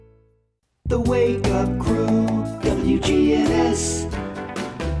The Wake Up Crew, WGNS.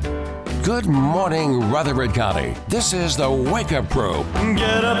 Good morning, Rutherford County. This is the Wake Up Crew.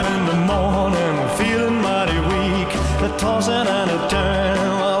 Get up in the morning, feeling mighty weak. The tossing and a turn.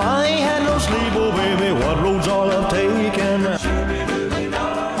 Well, I ain't had no sleep, oh baby. What roads all I've taken?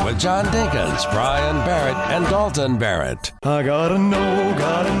 With John Dinkins, Brian Barrett, and Dalton Barrett. I gotta know,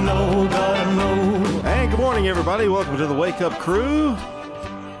 gotta know, gotta know. And good morning, everybody. Welcome to the Wake Up Crew.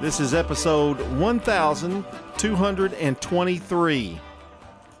 This is episode 1223.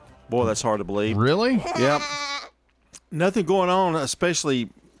 Boy, that's hard to believe. Really? Yep. Nothing going on, especially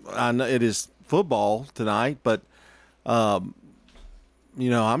I know it is football tonight, but I'm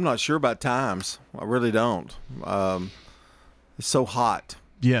not sure about times. I really don't. It's so hot.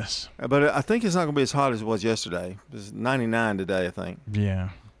 Yes. But I think it's not going to be as hot as it was yesterday. It's 99 today, I think. Yeah.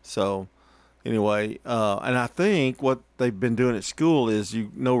 So, anyway, and I think what they've been doing at school is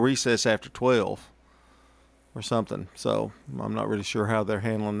no recess after 12 or something. So, I'm not really sure how they're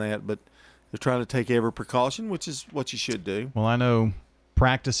handling that, but they're trying to take every precaution, which is what you should do. Well, I know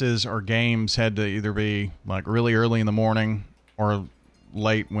practices or games had to either be like really early in the morning or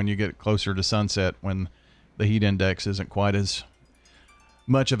late when you get closer to sunset when the heat index isn't quite as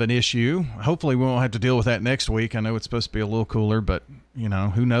much of an issue. Hopefully we won't have to deal with that next week. I know it's supposed to be a little cooler, but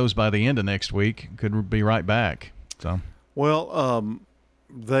who knows, by the end of next week could be right back. So well,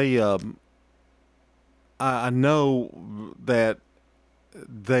 I know that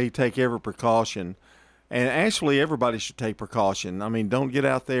they take every precaution, and actually everybody should take precaution. I mean, don't get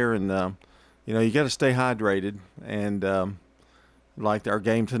out there and you got to stay hydrated, and like our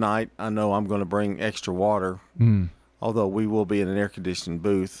game tonight, I know I'm going to bring extra water. Although we will be in an air-conditioned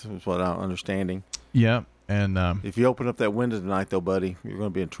booth, is what I'm understanding. Yeah, and if you open up that window tonight, though, buddy, you're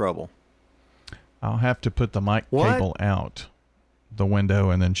going to be in trouble. I'll have to put the mic cable out the window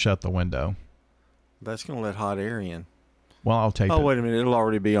and then shut the window. That's going to let hot air in. Well, I'll tape it. Oh, wait a minute. It'll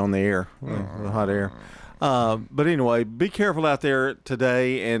already be on the air, the hot air. But anyway, be careful out there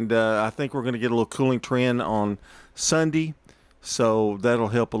today, and I think we're going to get a little cooling trend on Sunday, so that'll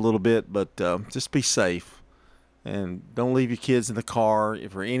help a little bit, but just be safe. And don't leave your kids in the car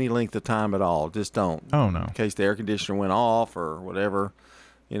for any length of time at all. Just don't. Oh, no. In case the air conditioner went off or whatever,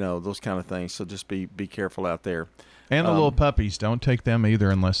 those kind of things. So just be careful out there. And the little puppies, don't take them either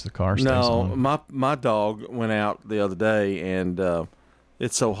unless the car stays on. No, my dog went out the other day, and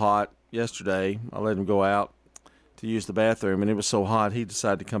it's so hot yesterday. I let him go out to use the bathroom, and it was so hot he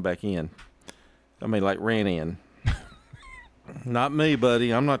decided to come back in. I mean, like ran in. Not me,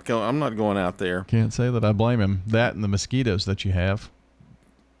 buddy. I'm not going out there. Can't say that I blame him. That and the mosquitoes that you have.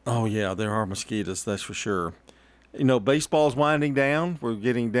 Oh yeah, there are mosquitoes. That's for sure. Baseball's winding down. We're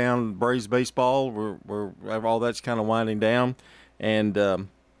getting down Braves baseball. We're all that's kind of winding down, and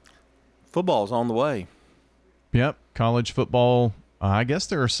football's on the way. Yep, college football. I guess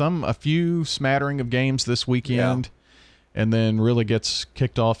there are a few smattering of games this weekend, and then really gets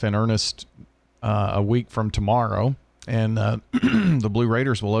kicked off in earnest a week from tomorrow. And the Blue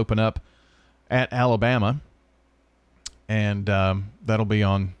Raiders will open up at Alabama, and that'll be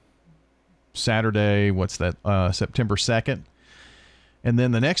on Saturday, September 2nd. And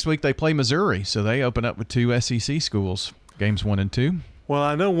then the next week they play Missouri, so they open up with two SEC schools, games 1 and 2. Well,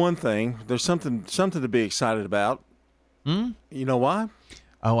 I know one thing. There's something to be excited about. You know why?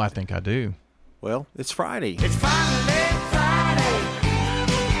 Oh, I think I do. Well, it's Friday. It's finally Friday.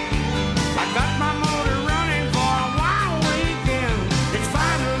 I got my motor running for a wild weekend. It's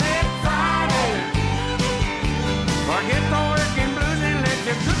finally Friday. Forget the working blues and let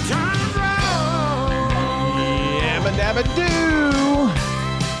your good times roll. Yabba dabba doo.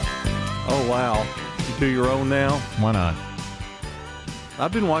 Oh, wow. You do your own now? Why not?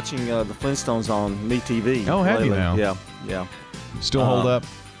 I've been watching the Flintstones on MeTV. Oh, have you now? Yeah. Still hold up?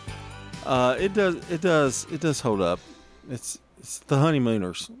 It does hold up. It's the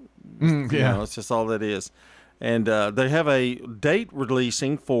honeymooners. Yeah. It's just all that is. And they have a date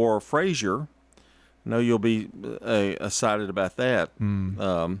releasing for Frasier. I know you'll be excited about that.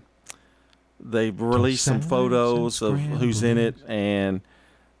 They've released some photos of who's in it, and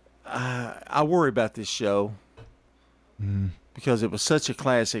I worry about this show because it was such a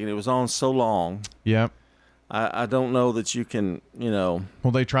classic and it was on so long. Yep. I don't know that you can,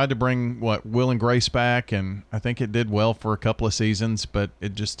 Well, they tried to bring, Will and Grace back, and I think it did well for a couple of seasons, but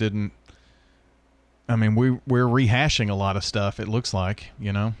it just didn't. I mean, we're rehashing a lot of stuff, it looks like,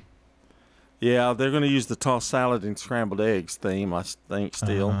 Yeah, they're going to use the tossed salad and scrambled eggs theme, I think,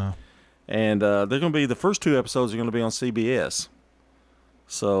 still. And they're going to be, the first two episodes are going to be on CBS.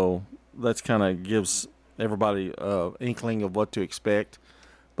 So that's kind of gives everybody an inkling of what to expect.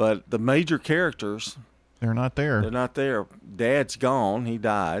 But the major characters, they're not there. They're not there. Dad's gone. He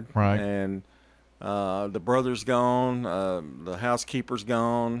died. Right. And the brother's gone. The housekeeper's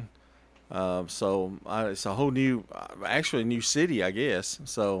gone. So it's a whole new, actually a new city, I guess.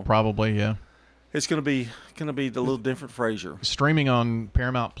 So probably, yeah. It's going to be the little different Frasier. Streaming on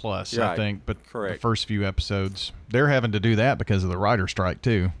Paramount Plus, Right. I think. But Correct. the first few episodes, they're having to do that because of the writer strike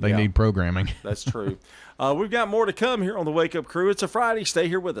too. They need programming. That's true. We've got more to come here on the Wake Up Crew. It's a Friday. Stay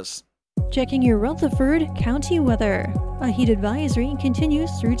here with us. Checking your Rutherford County weather. A heat advisory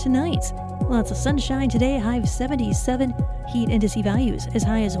continues through tonight. Lots of sunshine today, high of 77. Heat index values as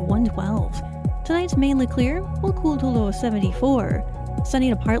high as 112. Tonight's mainly clear, will cool to a low of 74. Sunny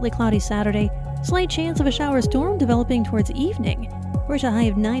to partly cloudy Saturday. Slight chance of a shower storm developing towards evening. We're at a high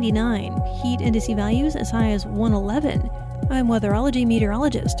of 99. Heat index values as high as 111. I'm weatherology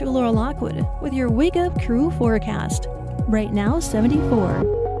meteorologist Laura Lockwood with your Wake Up Crew forecast. Right now,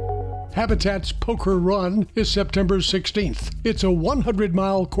 74. Habitat's Poker Run is September 16th. It's a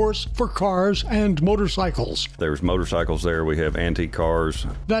 100-mile course for cars and motorcycles. There's motorcycles there. We have antique cars.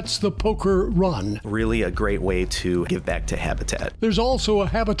 That's the Poker Run. Really a great way to give back to Habitat. There's also a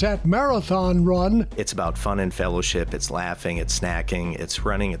Habitat Marathon Run. It's about fun and fellowship. It's laughing, it's snacking, it's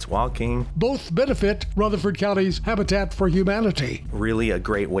running, it's walking. Both benefit Rutherford County's Habitat for Humanity. Really a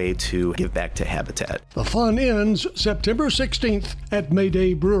great way to give back to Habitat. The fun ends September 16th at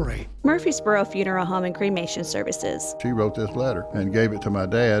Mayday Brewery. Murfreesboro Funeral Home and Cremation Services. She wrote this letter and gave it to my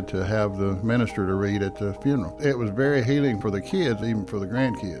dad to have the minister to read at the funeral. It was very healing for the kids, even for the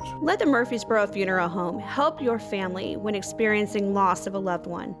grandkids. Let the Murfreesboro Funeral Home help your family when experiencing loss of a loved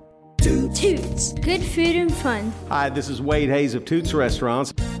one. Toots. Good food and fun. Hi, this is Wade Hayes of Toots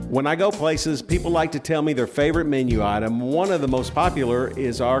Restaurants. When I go places, people like to tell me their favorite menu item. One of the most popular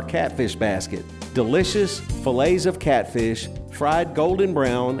is our catfish basket. Delicious fillets of catfish, fried golden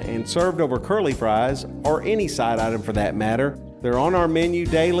brown and served over curly fries, or any side item for that matter. They're on our menu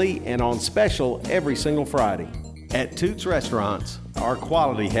daily and on special every single Friday. At Toots Restaurants, our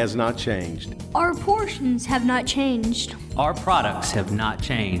quality has not changed. Our portions have not changed. Our products have not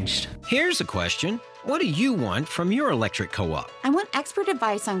changed. Here's a question. What do you want from your electric co-op? I want expert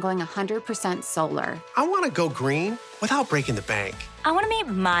advice on going 100% solar. I want to go green without breaking the bank. I want to meet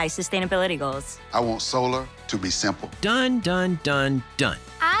my sustainability goals. I want solar to be simple. Done, done, done, done.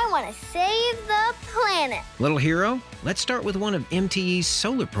 I want to save the planet. Little hero, let's start with one of MTE's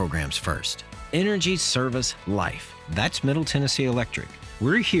solar programs first. Energy Service Life. That's Middle Tennessee Electric.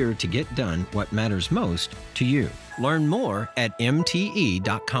 We're here to get done what matters most to you. Learn more at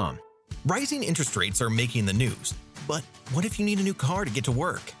MTE.com. Rising interest rates are making the news. But what if you need a new car to get to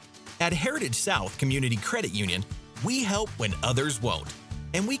work? At Heritage South Community Credit Union, we help when others won't.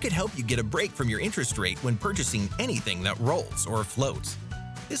 And we could help you get a break from your interest rate when purchasing anything that rolls or floats.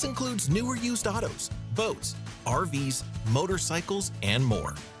 This includes newer used autos, boats, RVs, motorcycles, and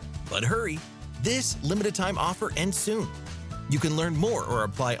more. But hurry, this limited time offer ends soon. You can learn more or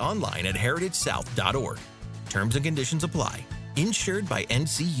apply online at heritagesouth.org. Terms and conditions apply. Insured by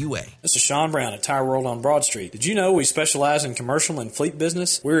NCUA. This is Sean Brown at Tire World on Broad Street. Did you know we specialize in commercial and fleet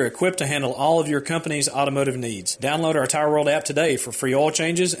business? We're equipped to handle all of your company's automotive needs. Download our Tire World app today for free oil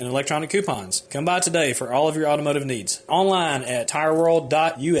changes and electronic coupons. Come by today for all of your automotive needs. Online at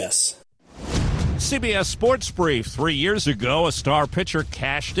tireworld.us. CBS Sports Brief. 3 years ago, a star pitcher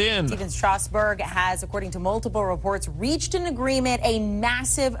cashed in. Stephen Strasburg has, according to multiple reports, reached an agreement, a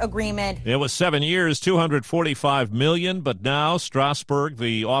massive agreement. It was 7 years, $245 million, but now Strasburg,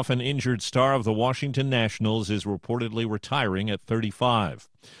 the often injured star of the Washington Nationals, is reportedly retiring at 35.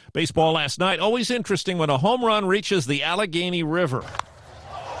 Baseball last night, always interesting when a home run reaches the Allegheny River.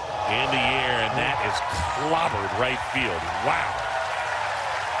 In the air, and that is clobbered right field. Wow.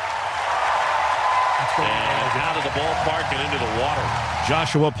 And out of the ballpark and into the water.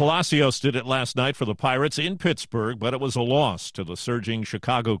 Joshua Palacios did it last night for the Pirates in Pittsburgh, but it was a loss to the surging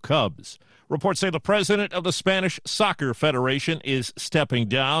Chicago Cubs. Reports say the president of the Spanish Soccer Federation is stepping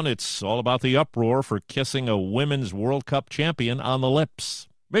down. It's all about the uproar for kissing a Women's World Cup champion on the lips.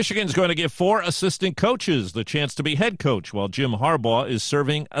 Michigan's going to give 4 assistant coaches the chance to be head coach, while Jim Harbaugh is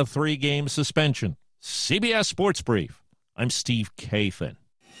serving a 3-game suspension. CBS Sports Brief. I'm Steve Kathan.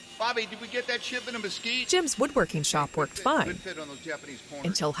 Bobby, did we get that shipment of mesquite? Jim's woodworking shop worked fine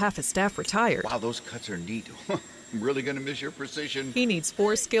until half his staff retired. Wow, those cuts are neat. I'm really going to miss your precision. He needs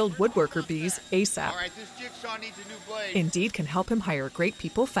 4 skilled woodworker bees ASAP. All right, this jigsaw needs a new blade. Indeed can help him hire great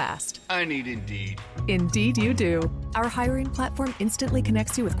people fast. I need Indeed. Indeed you do. Our hiring platform instantly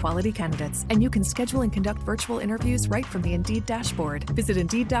connects you with quality candidates, and you can schedule and conduct virtual interviews right from the Indeed dashboard. Visit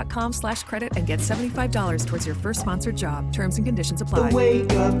Indeed.com/credit and get $75 towards your first sponsored job. Terms and conditions apply. The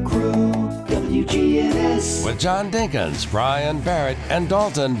Wake Up Crew, WGNS. With John Dinkins, Brian Barrett, and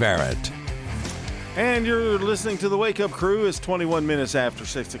Dalton Barrett. And you're listening to the Wake Up Crew. It's 21 minutes after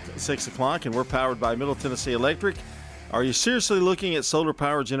 6 o'clock, and we're powered by Middle Tennessee Electric. Are you seriously looking at solar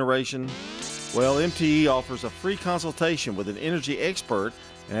power generation? Well, MTE offers a free consultation with an energy expert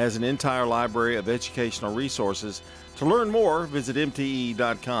and has an entire library of educational resources. To learn more, visit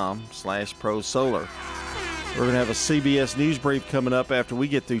mte.com/prosolar. We're going to have a CBS News Brief coming up after we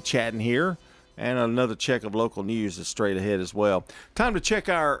get through chatting here, and another check of local news is straight ahead as well. Time to check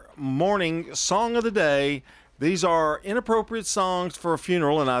our morning song of the day. These are inappropriate songs for a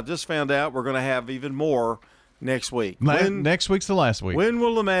funeral, and I just found out we're going to have even more next week. Next week's the last week. When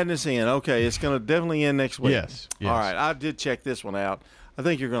will the madness end? Okay, it's going to definitely end next week. Yes. All right, I did check this one out. I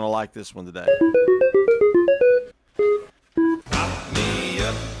think you're going to like this one today. Prop me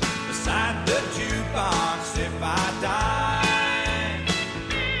up beside the jukebox if I die.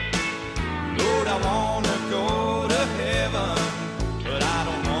 Lord, I want to go to heaven, but I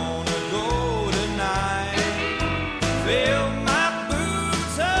don't want to go tonight. Fill my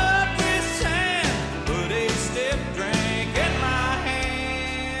boots up with sand, put a stiff drink in my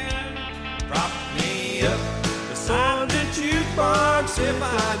hand. Prop me up beside the jukebox if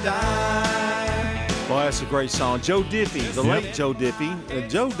I die. Boy, that's a great song. Joe Diffie, the late Joe Diffie.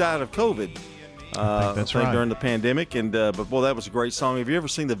 Joe died of COVID. I think right. During the pandemic, and but boy, that was a great song. Have you ever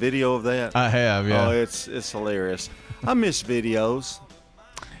seen the video of that? I have, yeah. Oh, it's hilarious. I miss videos.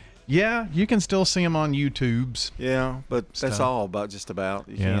 Yeah, you can still see them on YouTube's. Yeah, but that's all about just about.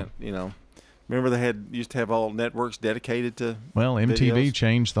 You can't, Remember they used to have all networks dedicated to. Well, MTV videos?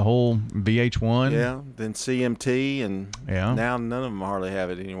 Changed the whole VH1. Yeah, then CMT, and now none of them hardly have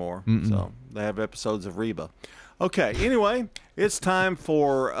it anymore. So they have episodes of Reba. Okay, anyway, it's time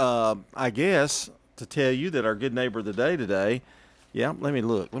for, I guess, to tell you that our good neighbor of the day today, let me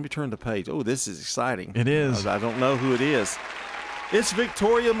look. Let me turn the page. Oh, this is exciting. It is. I don't know who it is. It's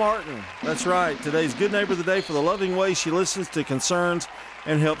Victoria Martin. That's right. Today's good neighbor of the day for the loving way she listens to concerns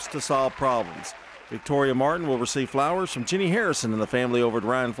and helps to solve problems. Victoria Martin will receive flowers from Jenny Harrison and the family over at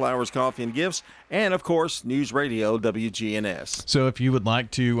Ryan Flowers Coffee and Gifts, and, of course, News Radio WGNS. So if you would like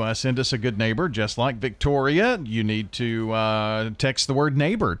to send us a good neighbor, just like Victoria, you need to text the word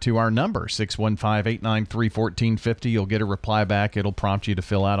neighbor to our number, 615-893-1450. You'll get a reply back. It'll prompt you to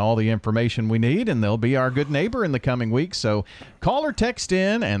fill out all the information we need, and they'll be our good neighbor in the coming weeks. So call or text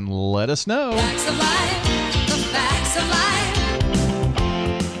in and let us know. Facts of life, the facts of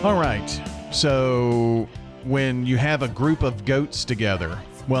life. All right. So when you have a group of goats together,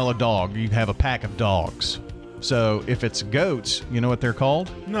 well, a dog, you have a pack of dogs. So if it's goats, you know what they're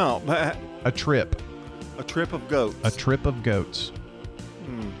called? No. A trip. A trip of goats. A trip of goats.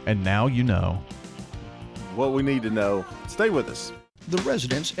 And now you know. What we need to know. Stay with us. The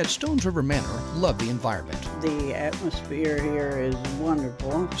residents at Stones River Manor love the environment. The atmosphere here is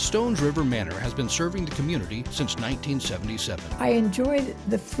wonderful. Stones River Manor has been serving the community since 1977. I enjoy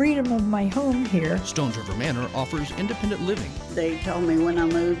the freedom of my home here. Stones River Manor offers independent living. They told me when I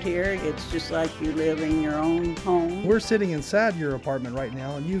moved here, it's just like you live in your own home. We're sitting inside your apartment right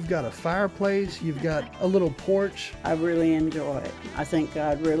now, and you've got a fireplace, you've got a little porch. I really enjoy it. I think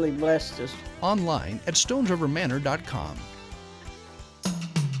God really blessed us. Online at stonesrivermanor.com.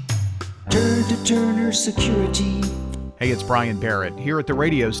 Turn to Turner Security. Hey, it's Brian Barrett. Here at the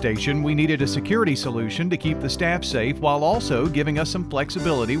radio station, we needed a security solution to keep the staff safe while also giving us some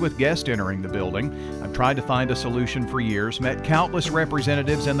flexibility with guests entering the building. I've tried to find a solution for years, met countless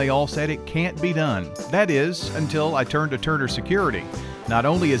representatives, and they all said it can't be done. That is, until I turned to Turner Security. Not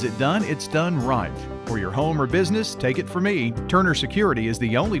only is it done, it's done right. For your home or business, take it from me, Turner Security is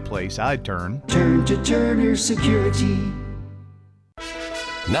the only place I'd turn. Turn to Turner Security.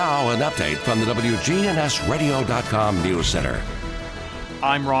 Now an update from the WGNSradio.com News Center.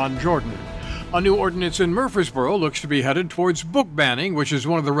 I'm Ron Jordan. A new ordinance in Murfreesboro looks to be headed towards book banning, which is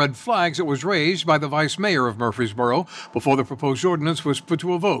one of the red flags that was raised by the vice mayor of Murfreesboro before the proposed ordinance was put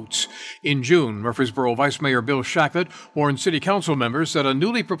to a vote. In June, Murfreesboro Vice Mayor Bill Shacklett warned city council members that a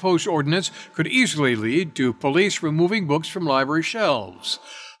newly proposed ordinance could easily lead to police removing books from library shelves.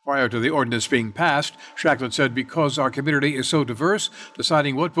 Prior to the ordinance being passed, Shacklett said because our community is so diverse,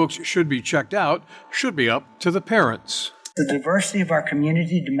 deciding what books should be checked out should be up to the parents. The diversity of our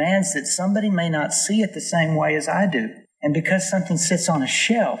community demands that somebody may not see it the same way as I do. And because something sits on a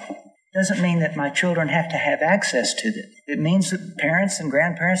shelf doesn't mean that my children have to have access to it. It means that parents and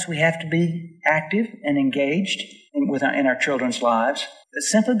grandparents, we have to be active and engaged in our children's lives. But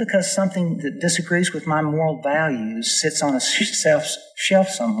simply because something that disagrees with my moral values sits on a shelf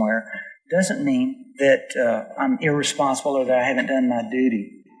somewhere doesn't mean that I'm irresponsible or that I haven't done my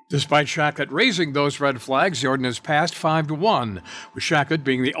duty. Despite Shacklett raising those red flags, the ordinance passed 5-1, with Shacklett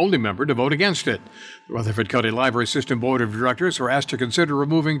being the only member to vote against it. The Rutherford County Library System Board of Directors were asked to consider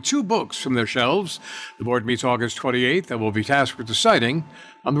removing 2 books from their shelves. The board meets August 28th and will be tasked with deciding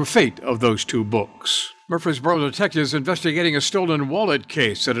on the fate of those 2 books. Murfreesboro detectives investigating a stolen wallet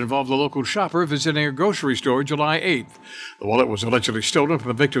case that involved a local shopper visiting a grocery store July 8th. The wallet was allegedly stolen from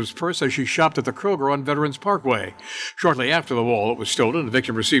the victim's purse as she shopped at the Kroger on Veterans Parkway. Shortly after the wallet was stolen, the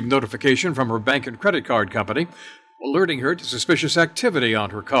victim received notification from her bank and credit card company, alerting her to suspicious activity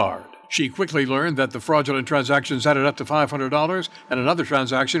on her card. She quickly learned that the fraudulent transactions added up to $500 and another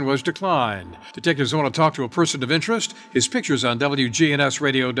transaction was declined. Detectives want to talk to a person of interest. His picture's on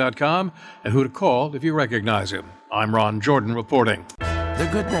WGNSradio.com and who to call if you recognize him. I'm Ron Jordan reporting. The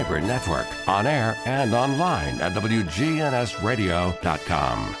Good Neighbor Network, on air and online at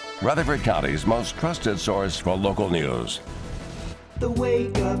WGNSradio.com. Rutherford County's most trusted source for local news. The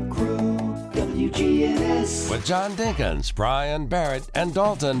Wake Up Crew, WGNS. With John Dinkins, Brian Barrett, and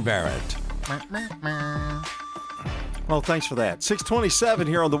Dalton Barrett. Well, thanks for that. 627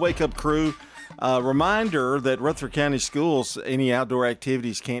 here on the Wake Up Crew. Reminder that Rutherford County Schools, any outdoor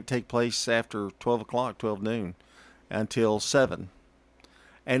activities can't take place after 12 o'clock, 12 noon, until 7.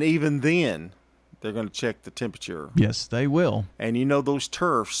 And even then, they're going to check the temperature. Yes, they will. And you know those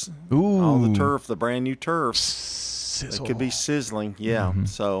turfs. Ooh. All the turf, the brand new turfs. It could be sizzling, yeah. Mm-hmm.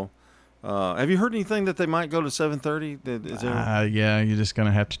 So, have you heard anything that they might go to 7:30? Yeah, you're just going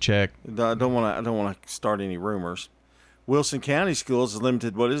to have to check. I don't want to start any rumors. Wilson County Schools has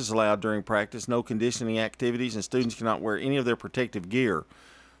limited what is allowed during practice. No conditioning activities, and students cannot wear any of their protective gear.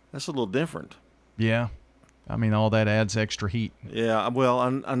 That's a little different. Yeah, I mean all that adds extra heat. Yeah, well,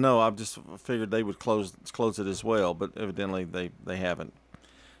 I know. I just figured they would close it as well, but evidently they haven't.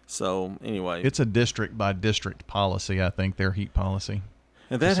 So, anyway. It's a district-by-district policy, I think, their heat policy.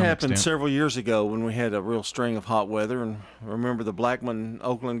 And that happened several years ago when we had a real string of hot weather. And remember the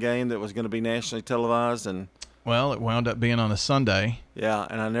Blackman-Oakland game that was going to be nationally televised? Well, it wound up being on a Sunday. Yeah,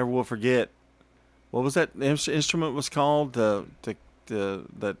 and I never will forget. What was that instrument was called that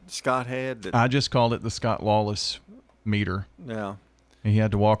Scott had? I just called it the Scott Lawless meter. Yeah. And he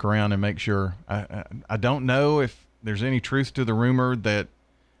had to walk around and make sure. I don't know if there's any truth to the rumor that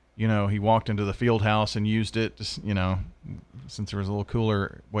he walked into the field house and used it, since there was a little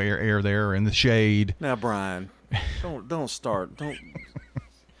cooler air there in the shade. Now, Brian, don't start.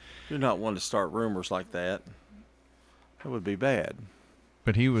 You're not one to start rumors like that. That would be bad.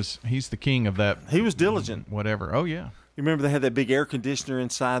 But he's the king of that. He was diligent. Whatever. Oh, yeah. You remember they had that big air conditioner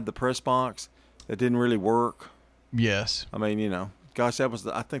inside the press box that didn't really work? Yes. I mean, gosh,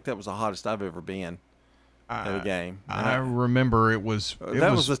 I think that was the hottest I've ever been. At a game. I remember it was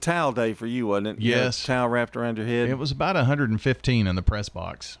a towel day for you, wasn't it? Yes. Towel wrapped around your head. It was about 115 in the press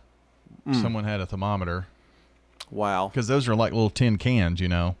box. Someone had a thermometer. Wow. Because those are like little tin cans,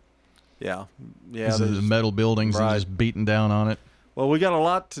 Yeah. Yeah. These are the metal buildings and just beating down on it. Well, we got a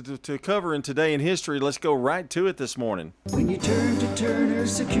lot to cover in Today in History. Let's go right to it this morning. When you turn to Turner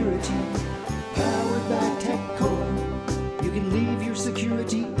Security, powered by TechCore, you can leave your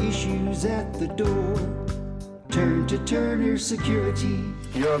security issues at the door. Turn to Turner Security.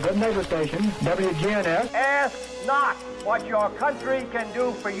 Your Good Neighbor Station, WGNS. Ask not what your country can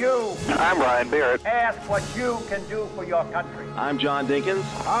do for you. I'm Ryan Barrett. Ask what you can do for your country. I'm John Dinkins.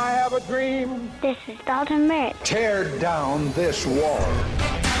 I have a dream. This is Dalton Barrett. Tear down this wall.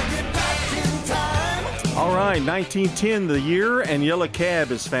 All right, 1910 the year, and Yellow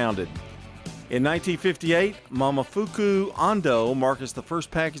Cab is founded. In 1958, Momofuku Ando markets the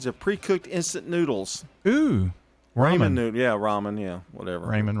first package of pre-cooked instant noodles. Ooh. Ramen. Ramen, whatever.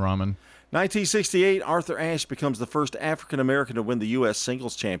 Ramen. 1968, Arthur Ashe becomes the first African-American to win the U.S.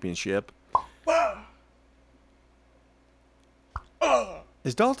 singles championship.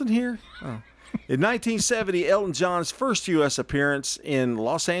 Is Dalton here? Oh. In 1970, Elton John's first U.S. appearance in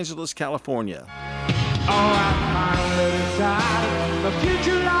Los Angeles, California. I finally decided the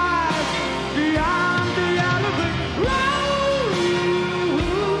future lies beyond the elevated road.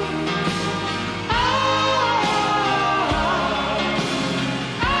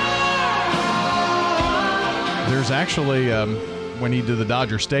 There's actually when he did the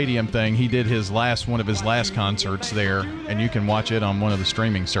Dodger Stadium thing, he did one of his last concerts there, and you can watch it on one of the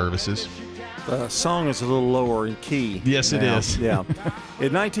streaming services. The song is a little lower in key. Yes, it is. Yeah.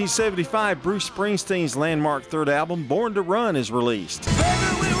 In 1975, Bruce Springsteen's landmark third album, Born to Run, is released.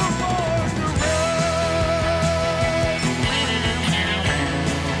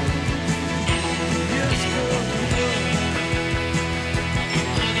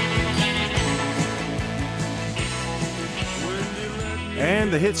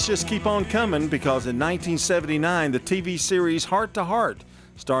 And the hits just keep on coming because in 1979, the TV series Heart to Heart,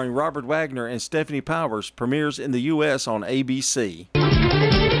 starring Robert Wagner and Stephanie Powers, premieres in the U.S. on ABC.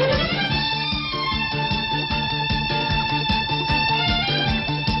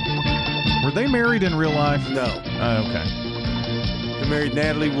 Were they married in real life? No. Okay. They married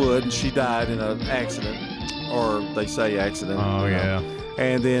Natalie Wood, and she died in an accident, or they say accident. Oh, yeah.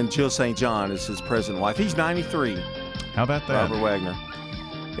 And then Jill St. John is his present wife. He's 93. How about that? Robert Wagner.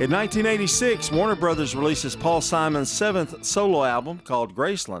 In 1986, Warner Brothers releases Paul Simon's seventh solo album called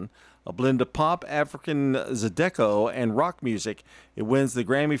Graceland, a blend of pop, African Zydeco, and rock music. It wins the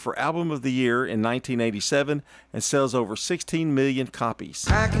Grammy for Album of the Year in 1987 and sells over 16 million copies.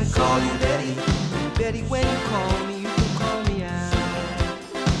 I can call you Betty, Betty, when you call me, you can call me out.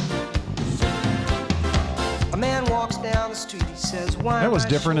 A man walks down the street, he says, why? That was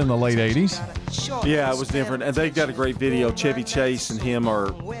different in the late 80s. Yeah, it was different. And they've got a great video. Chevy Chase and him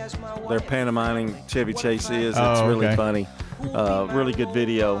they're pantomiming Chevy Chase is. It's really funny. Really good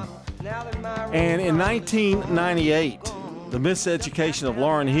video. And in 1998, The Miseducation of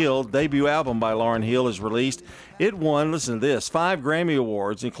Lauryn Hill, debut album by Lauryn Hill, is released. It won, listen to this, 5 Grammy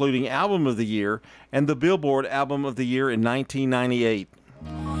Awards, including Album of the Year and the Billboard Album of the Year in 1998.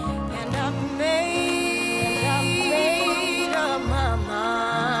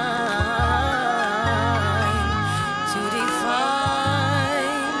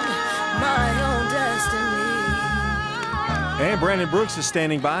 And Brandon Brooks is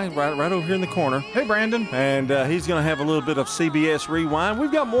standing by right over here in the corner. Hey, Brandon. And he's going to have a little bit of CBS Rewind.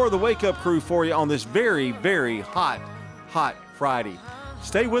 We've got more of the Wake Up Crew for you on this very, very hot Friday.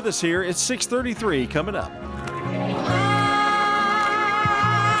 Stay with us here. It's 6:33 coming up.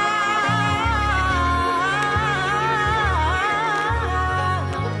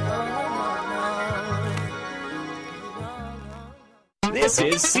 This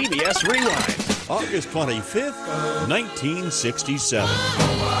is CBS Rewind. August 25th, 1967.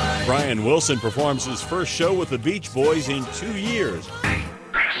 Brian Wilson performs his first show with the Beach Boys in 2 years.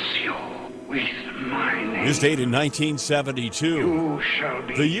 This date in 1972,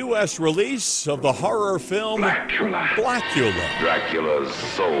 the U.S. release of the horror film Blackula. Dracula's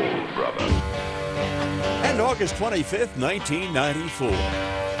soul brother. And August 25th, 1994.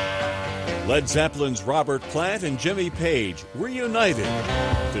 Led Zeppelin's Robert Plant and Jimmy Page reunited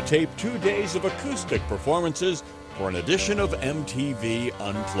to tape 2 days of acoustic performances for an edition of MTV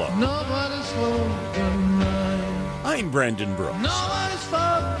Unplugged. Nobody's fault but mine. I'm Brandon Brooks. Nobody's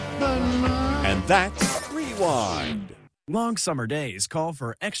fault but mine. And that's Rewind. Long summer days call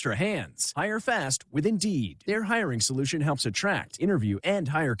for extra hands. Hire fast with Indeed. Their hiring solution helps attract, interview, and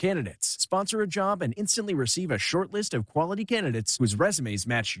hire candidates. Sponsor a job and instantly receive a short list of quality candidates whose resumes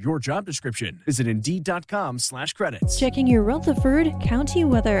match your job description. Visit Indeed.com/credits. Checking your Rutherford County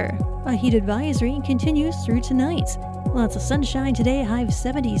weather. A heat advisory continues through tonight. Lots of sunshine today, high of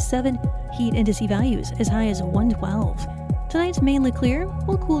 77. Heat index values as high as 112. Tonight's mainly clear,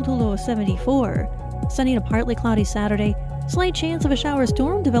 will cool to a low of 74. Sunny to partly cloudy Saturday. Slight chance of a shower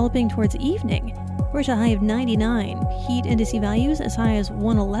storm developing towards evening. We're at a high of 99. Heat index values as high as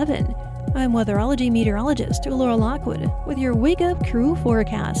 111. I'm weatherology meteorologist Laura Lockwood with your Wake Up Crew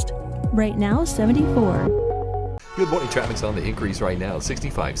forecast. Right now, 74. Good morning. Traffic's on the increase right now.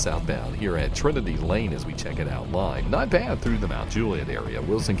 65 southbound here at Trinity Lane as we check it out live. Not bad through the Mount Juliet area.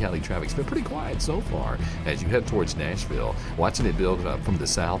 Wilson County traffic's been pretty quiet so far as you head towards Nashville. Watching it build up from the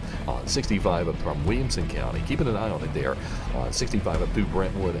south on 65 up from Williamson County. Keeping an eye on it there on 65 up through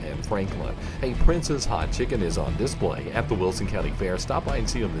Brentwood and Franklin. Hey, Prince's Hot Chicken is on display at the Wilson County Fair. Stop by and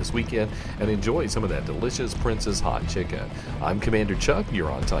see them this weekend and enjoy some of that delicious Prince's Hot Chicken. I'm Commander Chuck.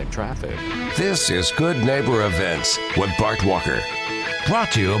 You're on time traffic. This is Good Neighbor Events with Bart Walker.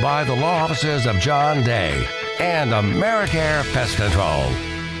 Brought to you by the law offices of John Day and Americare Pest Control.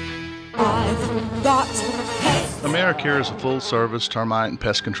 I've got pest AmeriCare is a full-service termite and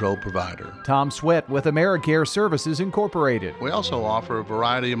pest control provider. Tom Sweat with AmeriCare Services Incorporated. We also offer a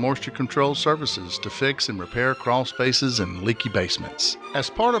variety of moisture control services to fix and repair crawl spaces and leaky basements. As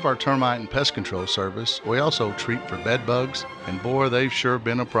part of our termite and pest control service, we also treat for bed bugs, and boy, they've sure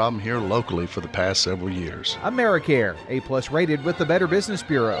been a problem here locally for the past several years. AmeriCare, A+ rated with the Better Business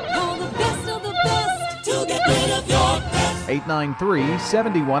Bureau. Call the best of the best to get rid of your pest.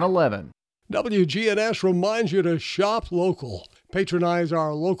 893-7111. WGNS reminds you to shop local. Patronize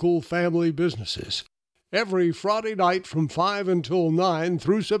our local family businesses. Every Friday night from 5 until 9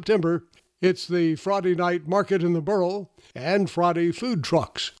 through September, it's the Friday Night Market in the Borough and Friday Food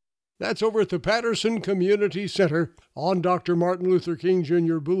Trucks. That's over at the Patterson Community Center on Dr. Martin Luther King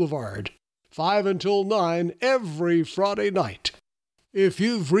Jr. Boulevard. 5 until 9 every Friday night. If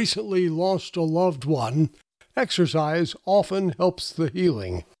you've recently lost a loved one, exercise often helps the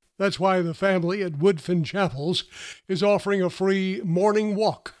healing. That's why the family at Woodfin Chapels is offering a free morning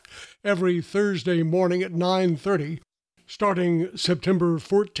walk every Thursday morning at 9:30, starting September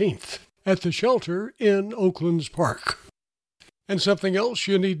 14th at the shelter in Oaklands Park. And something else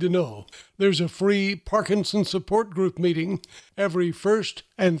you need to know. There's a free Parkinson support group meeting every first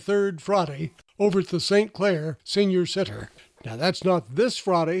and third Friday over at the St. Clair Senior Center. Now that's not this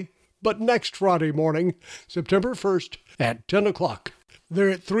Friday, but next Friday morning, September 1st at 10 o'clock.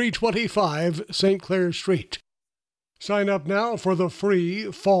 They're at 325 St. Clair Street. Sign up now for the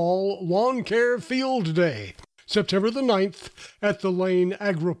free Fall Lawn Care Field Day, September the 9th at the Lane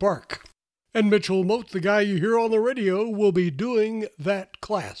Agri Park. And Mitchell Moat, the guy you hear on the radio, will be doing that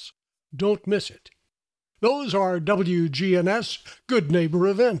class. Don't miss it. Those are WGNS Good Neighbor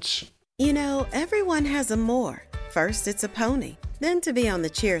events. You know, everyone has a more. First, it's a pony. Then to be on the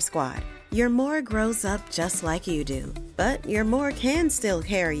cheer squad. Your more grows up just like you do. But your more can still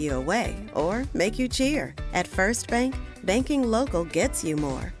carry you away or make you cheer. At First Bank, banking local gets you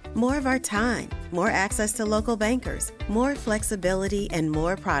more. More of our time, more access to local bankers, more flexibility, and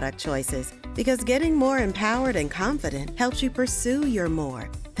more product choices. Because getting more empowered and confident helps you pursue your more.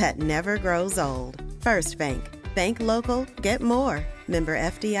 That never grows old. First Bank. Bank local, get more. Member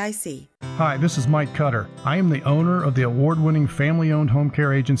FDIC. Hi, this is Mike Cutter. I am the owner of the award-winning family-owned home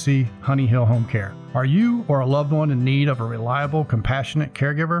care agency, Honey Hill Home Care. Are you or a loved one in need of a reliable, compassionate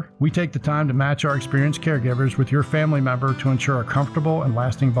caregiver? We take the time to match our experienced caregivers with your family member to ensure a comfortable and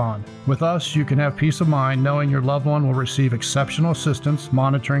lasting bond. With us, you can have peace of mind knowing your loved one will receive exceptional assistance,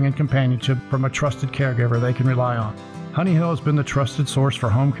 monitoring, and companionship from a trusted caregiver they can rely on. Honey Hill has been the trusted source for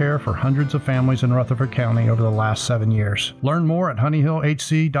home care for hundreds of families in Rutherford County over the last 7 years. Learn more at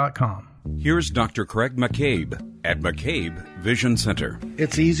honeyhillhc.com. Here's Dr. Craig McCabe at McCabe Vision Center.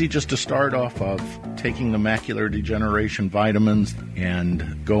 It's easy just to start off of taking the macular degeneration vitamins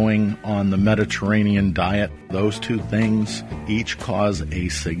and going on the Mediterranean diet. Those two things each cause a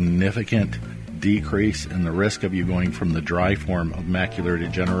significant decrease in the risk of you going from the dry form of macular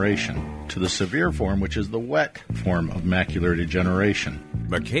degeneration to the severe form, which is the wet form of macular degeneration.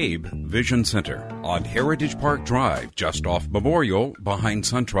 McCabe Vision Center on Heritage Park Drive, just off Memorial, behind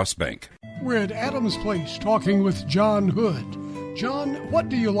SunTrust Bank. We're at Adams Place talking with John Hood. John, what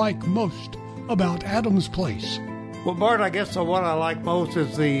do you like most about Adams Place? Well, Bart, I guess what I like most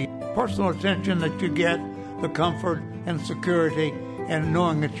is the personal attention that you get, the comfort and security, and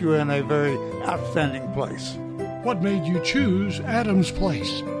knowing that you're in a very outstanding place. What made you choose Adams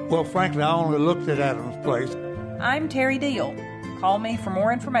Place? Well, frankly, I only looked at Adams Place. I'm Terry Deal. Call me for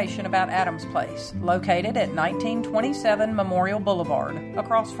more information about Adams Place, located at 1927 Memorial Boulevard,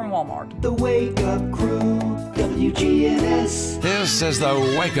 across from Walmart. The Wake Up Crew, WGNS. This is the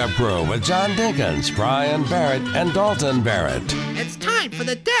Wake Up Crew with John Dinkins, Brian Barrett, and Dalton Barrett. It's time for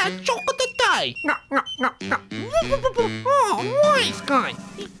the dad joke of the day. Oh, nice guy.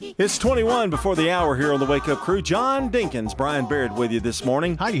 It's 21 before the hour here on the Wake Up Crew. John Dinkins, Brian Barrett with you this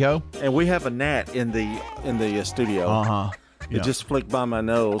morning. Hi-yo. And we have a gnat in the studio. Uh-huh. It just flicked by my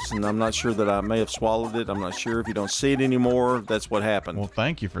nose, and I'm not sure that I may have swallowed it. I'm not sure. If you don't see it anymore, that's what happened. Well,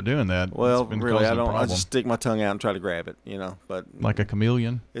 thank you for doing that. Well, really, I don't. I just stick my tongue out and try to grab it, But like a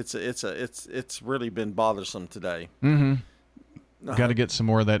chameleon. It's really been bothersome today. Mm-hmm. Got to get some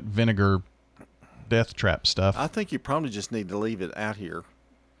more of that vinegar death trap stuff. I think you probably just need to leave it out here.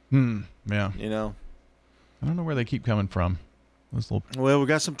 Yeah. I don't know where they keep coming from. Well, we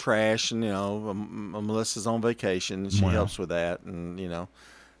got some trash, and Melissa's on vacation, and she helps with that, and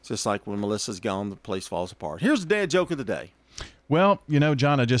it's just like when Melissa's gone, the place falls apart. Here's the dad joke of the day. Well,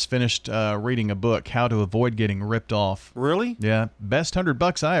 John, I just finished reading a book, How to Avoid Getting Ripped Off. Really? Yeah, best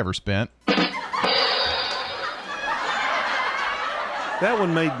 $100 I ever spent. That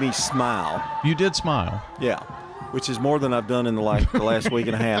one made me smile. You did smile. Yeah. which is more than I've done in the last week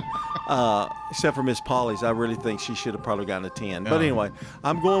and a half. Except for Miss Polly's, I really think she should have probably gotten a 10. But anyway,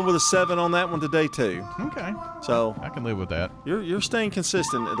 I'm going with a 7 on that one today too. Okay. So I can live with that. You're staying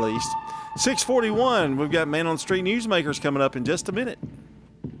consistent at least. 6:41. We've got Man on the Street Newsmakers coming up in just a minute.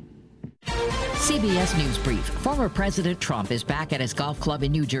 CBS News Brief. Former President Trump is back at his golf club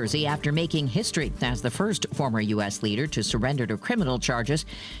in New Jersey after making history as the first former U.S. leader to surrender to criminal charges.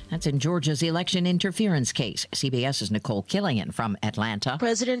 That's in Georgia's election interference case. CBS's Nicole Killian from Atlanta.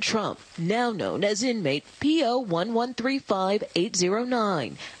 President Trump, now known as inmate PO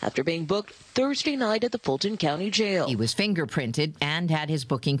 1135809, after being booked Thursday night at the Fulton County Jail. He was fingerprinted and had his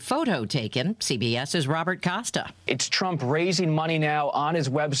booking photo taken. CBS's Robert Costa. It's Trump raising money now on his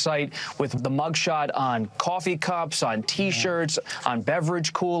website with the mugshot on coffee cups, on T-shirts, on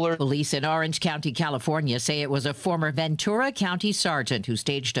beverage coolers. Police in Orange County, California say it was a former Ventura County sergeant who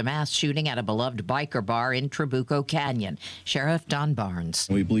staged a mass shooting at a beloved biker bar in Trabuco Canyon. Sheriff Don Barnes.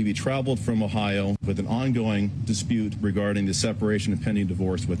 We believe he traveled from Ohio with an ongoing dispute regarding the separation and pending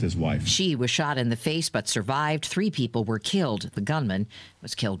divorce with his wife. She was shot in the face but survived. 3 people were killed. The gunman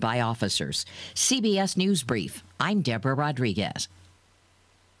was killed by officers. CBS News Brief. I'm Deborah Rodriguez.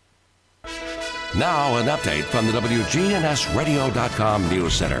 Now an update from the WGNSradio.com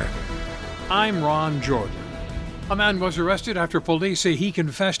News Center. I'm Ron Jordan. A man was arrested after police say he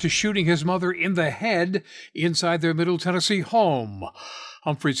confessed to shooting his mother in the head inside their Middle Tennessee home.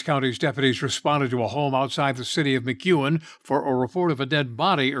 Humphreys County's deputies responded to a home outside the city of McEwen for a report of a dead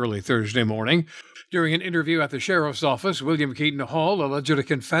body early Thursday morning. During an interview at the sheriff's office, William Keaton Hall allegedly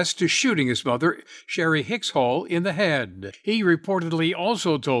confessed to shooting his mother, Sherry Hicks Hall, in the head. He reportedly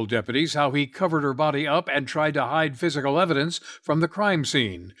also told deputies how he covered her body up and tried to hide physical evidence from the crime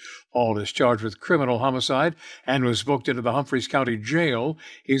scene. Hall is charged with criminal homicide and was booked into the Humphreys County Jail.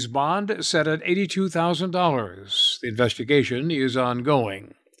 His bond set at $82,000. The investigation is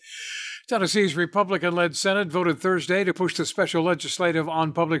ongoing. Tennessee's Republican-led Senate voted Thursday to push the special legislative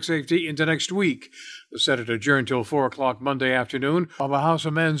on public safety into next week. The Senate adjourned till 4 o'clock Monday afternoon while the House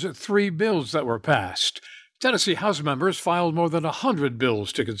amends 3 bills that were passed. Tennessee House members filed more than 100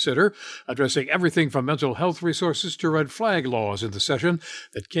 bills to consider, addressing everything from mental health resources to red flag laws in the session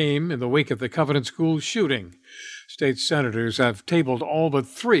that came in the wake of the Covenant School shooting. State senators have tabled all but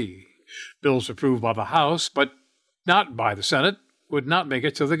 3. Bills approved by the House, but not by the Senate, would not make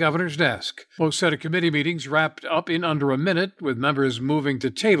it to the governor's desk. Most Senate committee meetings wrapped up in under a minute, with members moving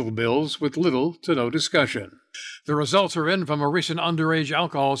to table bills with little to no discussion. The results are in from a recent underage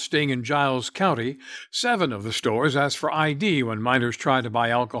alcohol sting in Giles County. 7 of the stores asked for ID when minors tried to buy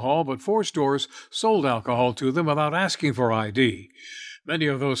alcohol, but 4 stores sold alcohol to them without asking for ID. Many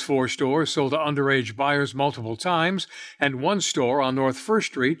of those 4 stores sold to underage buyers multiple times, and 1 store on North First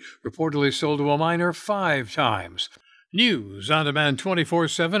Street reportedly sold to a minor 5 times. News on demand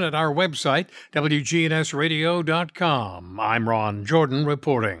 24/7 at our website, WGNSradio.com. I'm Ron Jordan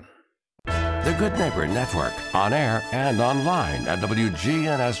reporting. The Good Neighbor Network, on air and online at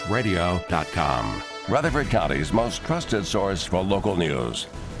WGNSradio.com. Rutherford County's most trusted source for local news.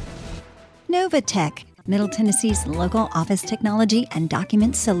 Novatech, Middle Tennessee's local office technology and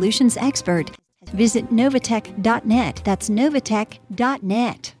document solutions expert. Visit Novatech.net. That's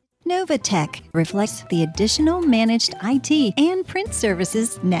Novatech.net. Novatech reflects the additional managed IT and print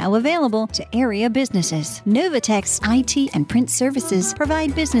services now available to area businesses. Novatech's IT and print services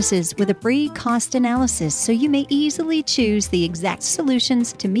provide businesses with a free cost analysis so you may easily choose the exact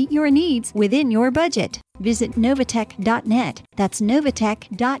solutions to meet your needs within your budget. Visit Novatech.net. That's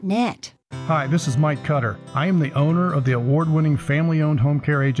Novatech.net. Hi, this is Mike Cutter. I am the owner of the award-winning family-owned home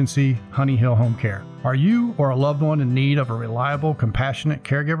care agency, Honey Hill Home Care. Are you or a loved one in need of a reliable, compassionate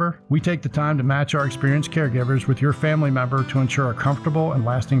caregiver? We take the time to match our experienced caregivers with your family member to ensure a comfortable and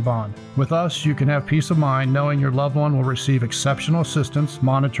lasting bond. With us, you can have peace of mind knowing your loved one will receive exceptional assistance,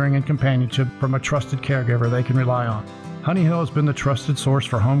 monitoring, and companionship from a trusted caregiver they can rely on. Honey Hill has been the trusted source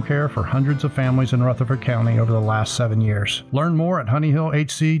for home care for hundreds of families in Rutherford County over the last 7 years. Learn more at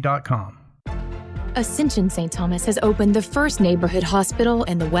honeyhillhc.com. Ascension St. Thomas has opened the first neighborhood hospital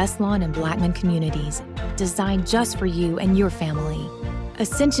in the West Lawn and Blackman communities, designed just for you and your family.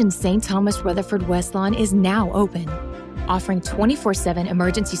 Ascension St. Thomas Rutherford West Lawn is now open, offering 24/7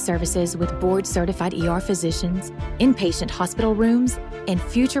 emergency services with board-certified ER physicians, inpatient hospital rooms, and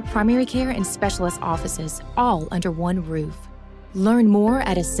future primary care and specialist offices, all under one roof. Learn more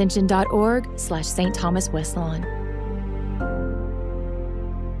at ascension.org/St. Thomas West Lawn.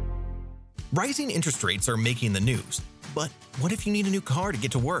 Rising interest rates are making the news, but what if you need a new car to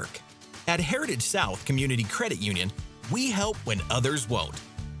get to work? At Heritage South Community Credit Union, we help when others won't.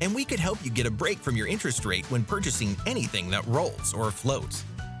 And we could help you get a break from your interest rate when purchasing anything that rolls or floats.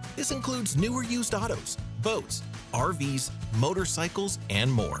 This includes new or used autos, boats, RVs, motorcycles,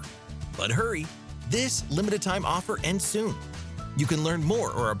 and more. But hurry, this limited time offer ends soon. You can learn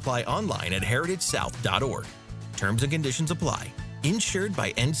more or apply online at heritagesouth.org. Terms and conditions apply. Insured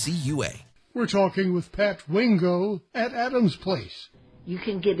by NCUA. We're talking with Pat Wingo at Adams Place. You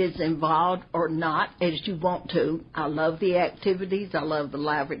can get as involved or not as you want to. I love the activities. I love the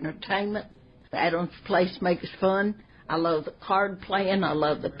live entertainment. The Adams Place makes fun. I love the card playing. I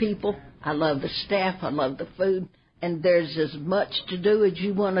love the people. I love the staff. I love the food. And there's as much to do as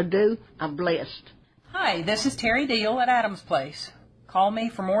you want to do. I'm blessed. Hi, this is Terry Deal at Adams Place. Call me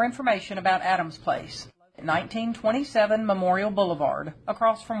for more information about Adams Place at 1927 Memorial Boulevard,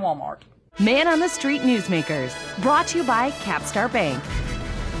 across from Walmart. Man on the Street Newsmakers, brought to you by Capstar Bank.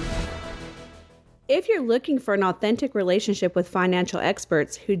 If you're looking for an authentic relationship with financial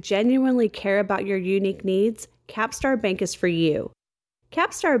experts who genuinely care about your unique needs, Capstar Bank is for you.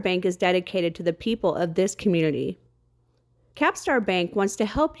 Capstar Bank is dedicated to the people of this community. Capstar Bank wants to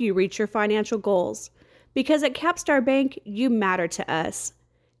help you reach your financial goals, because at Capstar Bank, you matter to us.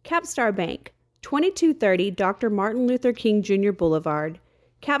 Capstar Bank, 2230 Dr. Martin Luther King Jr. Boulevard,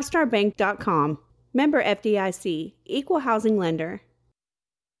 capstarbank.com. Member FDIC, Equal Housing Lender.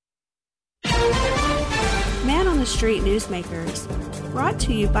 Man on the Street Newsmakers, brought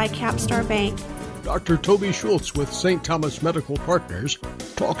to you by Capstar Bank. Dr. Toby Schultz with St. Thomas Medical Partners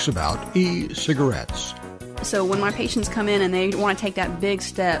talks about e-cigarettes. So when my patients come in and they want to take that big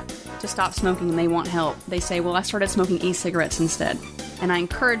step to stop smoking and they want help, they say, well, I started smoking e-cigarettes instead. And I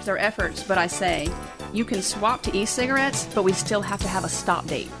encourage their efforts, but I say, you can swap to e-cigarettes, but we still have to have a stop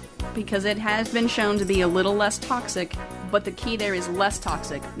date, because it has been shown to be a little less toxic, but the key there is less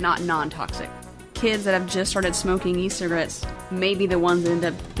toxic, not non-toxic. Kids that have just started smoking e-cigarettes may be the ones that end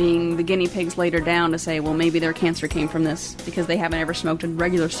up being the guinea pigs later down to say, well, maybe their cancer came from this, because they haven't ever smoked a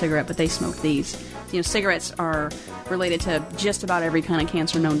regular cigarette, but they smoked these. You know, cigarettes are related to just about every kind of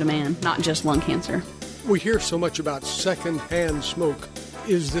cancer known to man, not just lung cancer. We hear so much about secondhand smoke.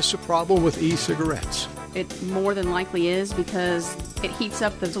 Is this a problem with e-cigarettes? It more than likely is, because it heats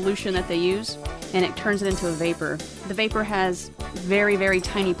up the solution that they use and it turns it into a vapor. The vapor has very, very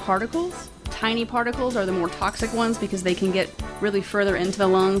tiny particles. Tiny particles are the more toxic ones because they can get really further into the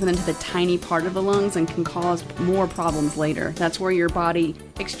lungs and into the tiny part of the lungs and can cause more problems later. That's where your body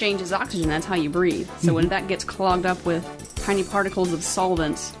exchanges oxygen. That's how you breathe. So when that gets clogged up with tiny particles of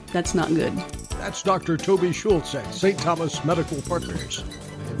solvents, that's not good. That's Dr. Toby Schultz at St. Thomas Medical Partners.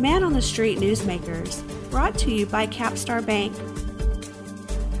 Man on the Street Newsmakers, brought to you by Capstar Bank.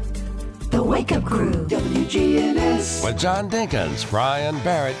 The Wake Up Crew, WGNS. With John Dinkins, Brian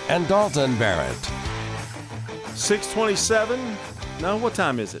Barrett, and Dalton Barrett. 6:27. No, what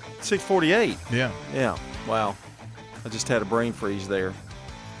time is it? 6:48. Yeah. Yeah. Wow. I just had a brain freeze there.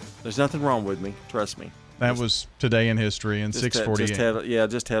 There's nothing wrong with me. Trust me. That was today in history in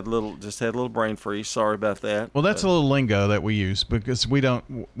 6:48. Just had a little brain freeze. Sorry about that. Well, that's a little lingo that we use because we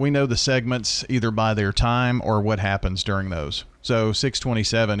know the segments either by their time or what happens during those. So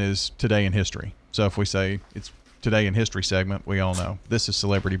 6:27 is today in history. So if we say it's today in history segment, we all know this is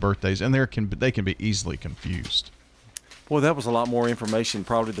celebrity birthdays, and they can be easily confused. Boy, that was a lot more information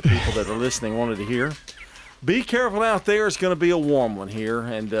probably the people that are listening wanted to hear. Be careful out there. It's going to be a warm one here,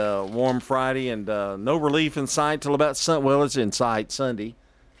 and warm Friday, and no relief in sight till about well, it's in sight Sunday.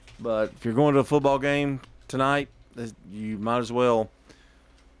 But if you're going to a football game tonight, you might as well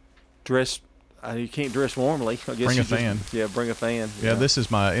dress. You can't dress warmly. I guess bring a fan. Bring a fan. Yeah, this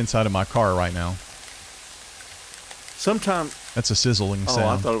is my inside of my car right now. Sometimes that's a sizzling sound. Oh,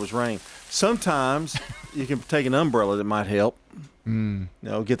 I thought it was rain. Sometimes you can take an umbrella that might help.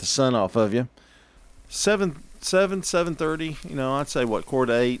 Get the sun off of you. 7:30. I'd say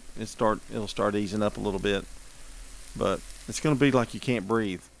quarter to 8. It'll start easing up a little bit, but it's going to be like you can't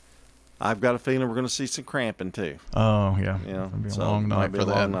breathe. I've got a feeling we're going to see some cramping too. Oh yeah, it'll be a long night for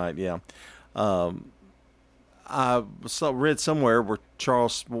that. Long night, yeah. I read somewhere where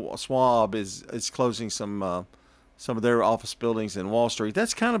Charles Schwab is closing some of their office buildings in Wall Street.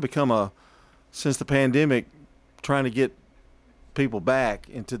 That's kind of become since the pandemic, trying to get people back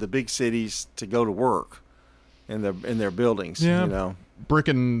into the big cities to go to work in their buildings. Yeah, brick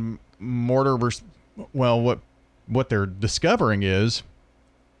and mortar versus, what they're discovering is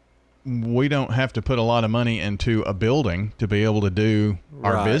we don't have to put a lot of money into a building to be able to do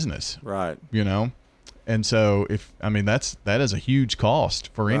our business. Right. And so that is a huge cost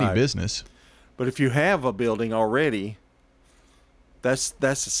for any business. But if you have a building already, that's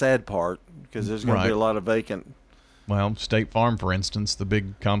the sad part, because there's going to be a lot of vacant Well, State Farm, for instance, the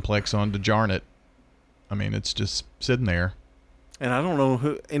big complex on DeJarnett. I mean, it's just sitting there. And I don't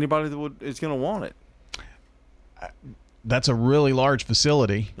know anybody that is going to want it. That's a really large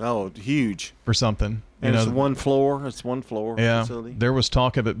facility. Oh, huge. For something. And it's one floor. It's one floor facility. There was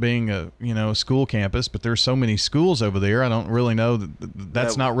talk of it being a school campus, but there's so many schools over there. I don't really know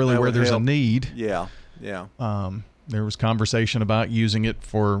that's not really where there's a need. Yeah. There was conversation about using it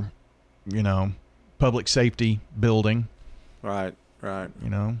for, public safety building. Right.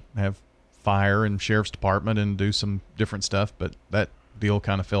 Have fire and sheriff's department and do some different stuff, but that deal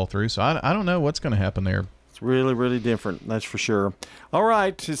kind of fell through. So I don't know what's going to happen there. It's really, really different. That's for sure. All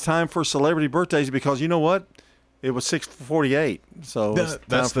right. It's time for celebrity birthdays because you know what? It was 6:48. So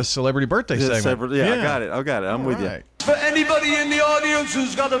that's the celebrity birthday segment. Yeah, I got it. I'm with you. For anybody in the audience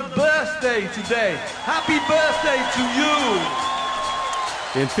who's got a birthday today, happy birthday to you.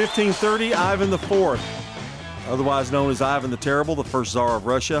 In 1530, Ivan IV, otherwise known as Ivan the Terrible, the first Tsar of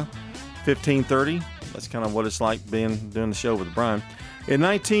Russia. 1530. That's kind of what it's like doing the show with Brian. In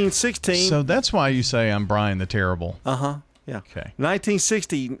 1916. So that's why you say I'm Brian the Terrible. Yeah. Okay.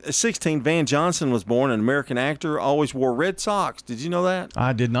 1916, Van Johnson was born, an American actor, always wore red socks. Did you know that?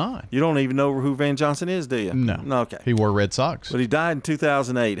 I did not. You don't even know who Van Johnson is, do you? No. Okay. He wore red socks. But he died in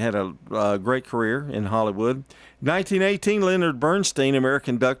 2008, had a great career in Hollywood. 1918, Leonard Bernstein,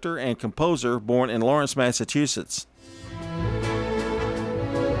 American conductor and composer, born in Lawrence, Massachusetts.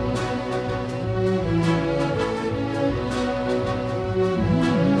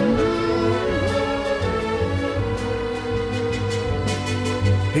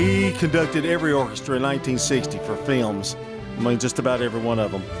 He conducted every orchestra in 1960 for films. I mean, just about every one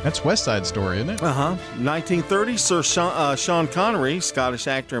of them. That's West Side Story, isn't it? 1930, Sir Sean Connery, Scottish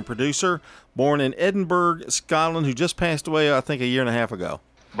actor and producer, born in Edinburgh, Scotland, who just passed away, I think, a year and a half ago.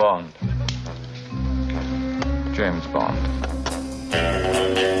 Bond. James Bond.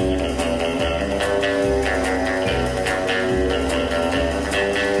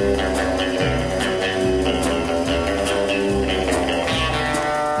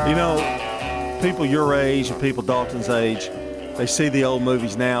 You know, people your age and people Dalton's age, they see the old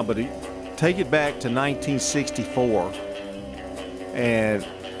movies now, but take it back to 1964, and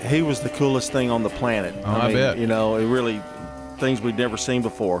he was the coolest thing on the planet. I mean, bet. You know, it really, things we'd never seen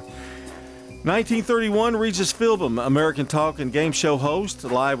before. 1931, Regis Philbin, American talk and game show host,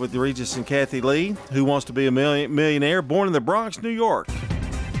 live with Regis and Kathy Lee, Who Wants to Be a Millionaire, born in the Bronx, New York.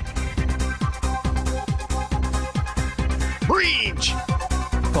 Breach!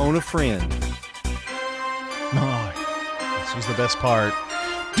 Phone a friend. Oh, this was the best part.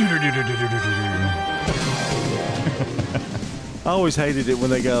 I always hated it when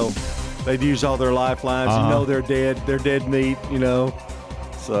they'd use all their lifelines. You know they're dead meat, you know.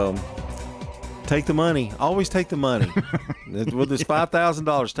 So take the money. Always take the money. With this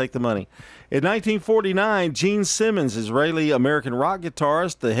 $5,000, take the money. In 1949, Gene Simmons, Israeli-American rock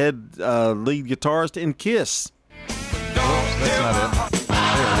guitarist, the head lead guitarist in Kiss. Oops, that's not it.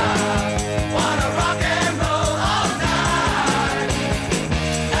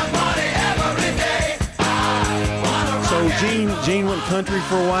 So Gene went country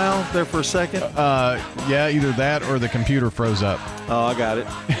for a while there for a second? Yeah, either that or the computer froze up. Oh, I got it.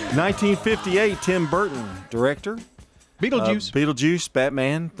 1958, Tim Burton, director. Beetlejuice. Beetlejuice,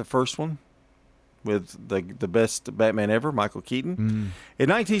 Batman, the first one, with the best Batman ever, Michael Keaton. In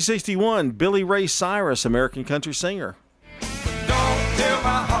 1961, Billy Ray Cyrus, American country singer. Don't tell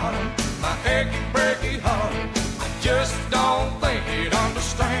my heart, my achy, breaky heart, I just don't think you'd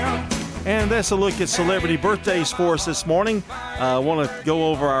understand. And that's a look at celebrity birthdays for us this morning. I want to go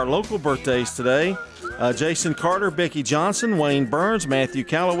over our local birthdays today. Jason Carter, Becky Johnson, Wayne Burns, Matthew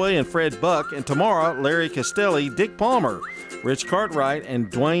Calloway, and Fred Buck. And tomorrow, Larry Castelli, Dick Palmer, Rich Cartwright, and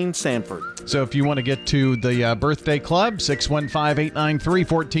Dwayne Sanford. So if you want to get to the birthday club,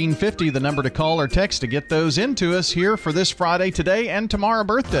 615-893-1450, the number to call or text to get those into us here for this Friday, today, and tomorrow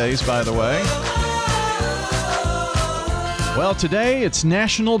birthdays, by the way. Well, today it's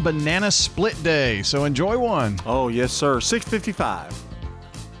National Banana Split Day, so enjoy one. Oh, yes, sir. 6:55.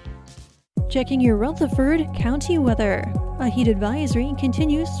 Checking your Rutherford County weather. A heat advisory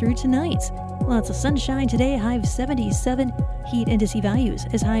continues through tonight. Lots of sunshine today, high of 77. Heat index values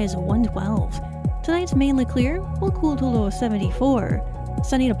as high as 112. Tonight's mainly clear, will cool to a low of 74.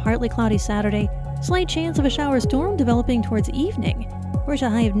 Sunny to partly cloudy Saturday. Slight chance of a shower storm developing towards evening. We're at a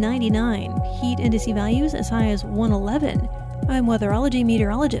high of 99. Heat index values as high as 111. I'm weatherology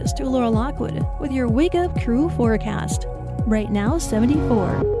meteorologist Laura Lockwood with your Wake Up Crew forecast. Right now,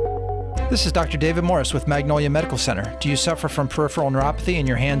 74. This is Dr. David Morris with Magnolia Medical Center. Do you suffer from peripheral neuropathy in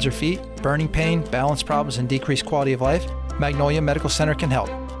your hands or feet, burning pain, balance problems, and decreased quality of life? Magnolia Medical Center can help.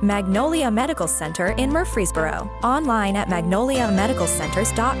 Magnolia Medical Center in Murfreesboro. Online at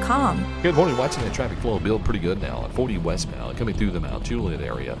magnoliamedicalcenters.com. Good morning. Watching that traffic flow build pretty good now at 40 westbound, coming through the Mount Juliet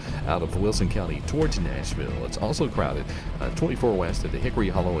area out of Wilson County towards Nashville. It's also crowded 24 west at the Hickory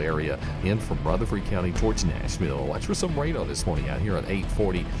Hollow area in from Rutherford County towards Nashville. Watch for some rain on this morning out here on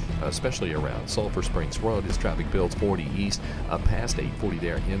 840, especially around Sulphur Springs Road as traffic builds 40 east past 840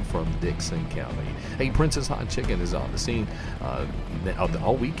 there in from Dixon County. Hey, Princess Hot Chicken is on the scene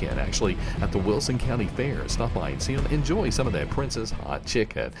all weekend, actually, at the Wilson County Fair. Stop by and see them. Enjoy some of that Princess Hot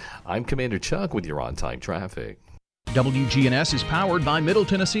Chicken. I'm Commander Chuck with your on-time traffic. WGNS is powered by Middle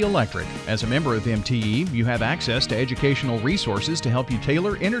Tennessee Electric. As a member of MTE, you have access to educational resources to help you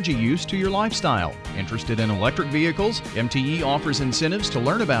tailor energy use to your lifestyle. Interested in electric vehicles? MTE offers incentives to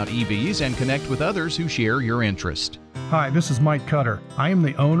learn about EVs and connect with others who share your interest. Hi, this is Mike Cutter. I am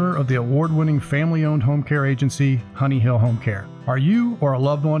the owner of the award-winning family-owned home care agency, Honey Hill Home Care. Are you or a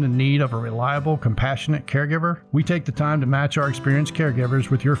loved one in need of a reliable, compassionate caregiver? We take the time to match our experienced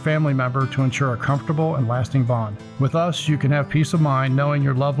caregivers with your family member to ensure a comfortable and lasting bond. With us, you can have peace of mind knowing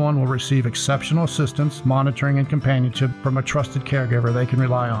your loved one will receive exceptional assistance, monitoring, and companionship from a trusted caregiver they can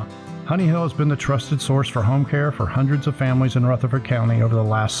rely on. Honey Hill has been the trusted source for home care for hundreds of families in Rutherford County over the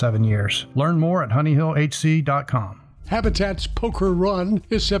last 7 years. Learn more at honeyhillhc.com. Habitat's Poker Run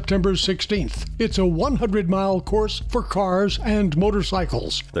is September 16th. It's a 100-mile course for cars and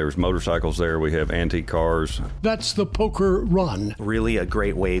motorcycles. There's motorcycles there. We have antique cars. That's the Poker Run. Really a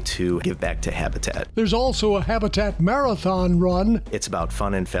great way to give back to Habitat. There's also a Habitat Marathon Run. It's about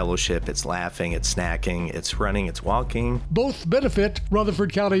fun and fellowship. It's laughing, it's snacking, it's running, it's walking. Both benefit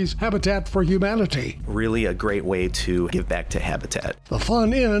Rutherford County's Habitat for Humanity. Really a great way to give back to Habitat. The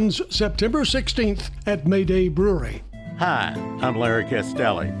fun ends September 16th at Mayday Brewery. Hi, I'm Larry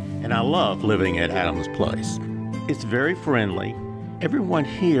Castelli, and I love living at Adams Place. It's very friendly. Everyone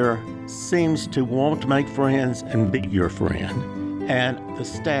here seems to want to make friends and be your friend, and the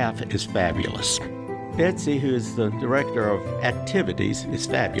staff is fabulous. Betsy, who is the director of activities, is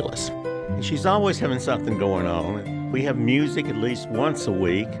fabulous. And she's always having something going on. We have music at least once a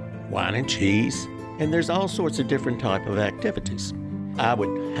week, wine and cheese, and there's all sorts of different type of activities. I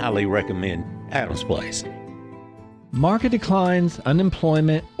would highly recommend Adams Place. Market declines,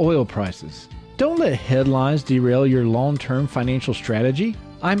 unemployment, oil prices. Don't let headlines derail your long-term financial strategy.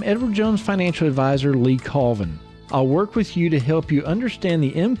 I'm Edward Jones Financial Advisor Lee Colvin. I'll work with you to help you understand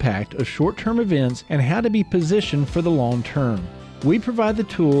the impact of short-term events and how to be positioned for the long term. We provide the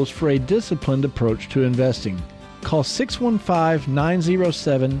tools for a disciplined approach to investing. Call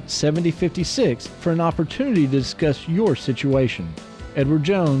 615-907-7056 for an opportunity to discuss your situation. Edward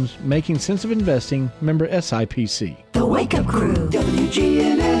Jones, Making Sense of Investing, member SIPC. The Wake Up Crew,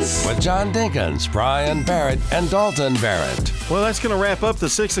 WGNS. With John Dinkins, Brian Barrett, and Dalton Barrett. Well, that's going to wrap up the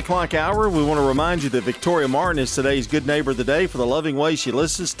 6 o'clock hour. We want to remind you that Victoria Martin is today's Good Neighbor of the Day for the loving way she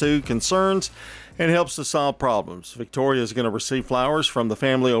listens to concerns and helps to solve problems. Victoria is going to receive flowers from the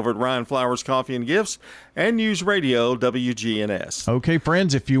family over at Ryan Flowers Coffee and Gifts and News Radio WGNS. Okay,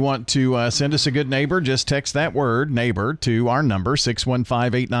 friends, if you want to send us a good neighbor, just text that word, neighbor, to our number,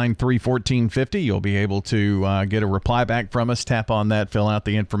 615-893-1450. You'll be able to get a reply back from us. Tap on that, fill out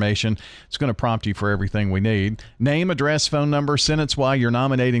the information. It's going to prompt you for everything we need. Name, address, phone number, sentence why you're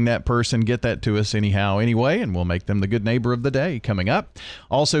nominating that person. Get that to us anyway, and we'll make them the good neighbor of the day coming up.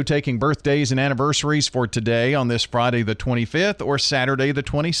 Also taking birthdays and anniversaries for today on this Friday the 25th or Saturday the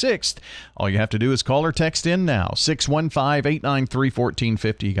 26th. All you have to do is call or text in now,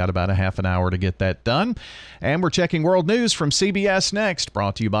 615-893-1450. You got about a half an hour to get that done. And we're checking world news from CBS Next,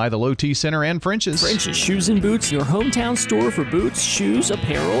 brought to you by the Low T Center and French's. French's Shoes and Boots, your hometown store for boots, shoes,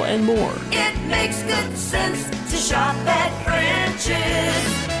 apparel, and more. It makes good sense to shop at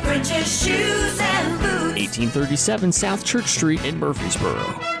French's. French's Shoes and Boots. 1837 South Church Street in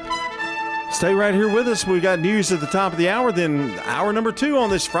Murfreesboro. Stay right here with us. We've got news at the top of the hour, then hour number 2 on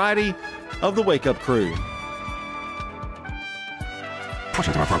this Friday of the Wake Up Crew.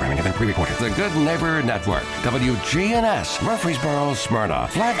 Portions of our programming have been pre-recorded. The Good Neighbor Network, WGNS, Murfreesboro, Smyrna,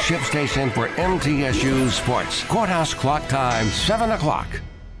 flagship station for MTSU Sports. Courthouse clock time, 7 o'clock.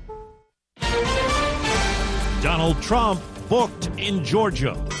 Donald Trump booked in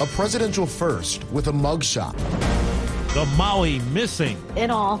Georgia. A presidential first with a mugshot. The Maui missing.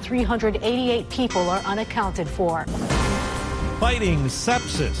 In all, 388 people are unaccounted for. Fighting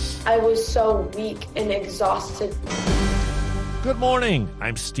sepsis. I was so weak and exhausted. Good morning.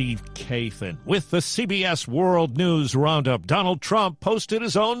 I'm Steve Kathan with the CBS World News Roundup. Donald Trump posted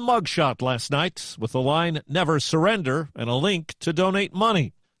his own mugshot last night with the line, "Never surrender," and a link to donate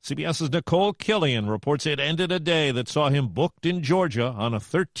money. CBS's Nicole Killian reports it ended a day that saw him booked in Georgia on a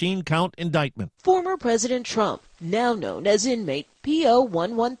 13-count indictment. Former President Trump, now known as inmate PO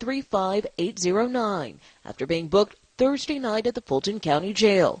 1135809, after being booked Thursday night at the Fulton County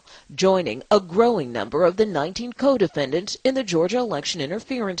Jail, joining a growing number of the 19 co-defendants in the Georgia election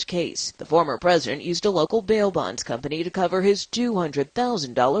interference case. The former president used a local bail bonds company to cover his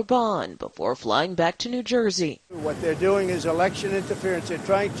 $200,000 bond before flying back to New Jersey. What they're doing is election interference. They're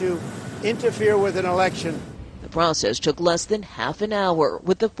trying to interfere with an election. The process took less than half an hour,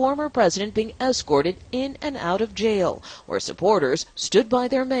 with the former president being escorted in and out of jail, where supporters stood by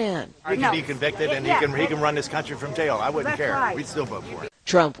their man. He can be convicted and he can run this country from jail. I wouldn't care. Right. We'd still vote for it.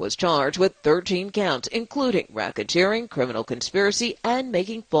 Trump was charged with 13 counts, including racketeering, criminal conspiracy, and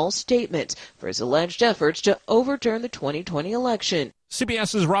making false statements for his alleged efforts to overturn the 2020 election.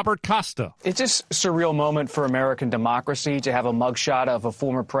 CBS's Robert Costa. It's just a surreal moment for American democracy to have a mugshot of a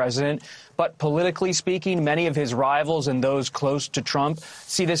former president. But politically speaking, many of his rivals and those close to Trump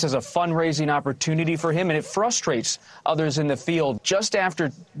see this as a fundraising opportunity for him, and it frustrates others in the field. Just after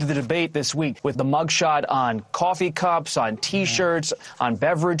the debate this week with the mugshot on coffee cups, on T-shirts, on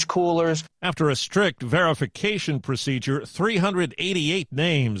beverage coolers. After a strict verification procedure, 388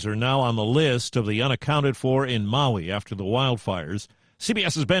 names are now on the list of the unaccounted for in Maui after the wildfires.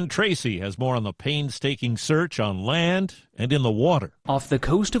 CBS's Ben Tracy has more on the painstaking search on land and in the water. Off the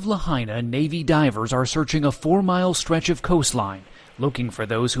coast of Lahaina, Navy divers are searching a 4-mile stretch of coastline, looking for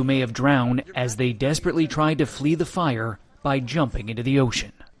those who may have drowned as they desperately tried to flee the fire by jumping into the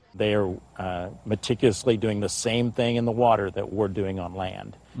ocean. They are meticulously doing the same thing in the water that we're doing on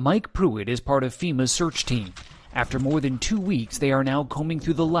land. Mike Pruitt is part of FEMA's search team. After more than 2 weeks, they are now combing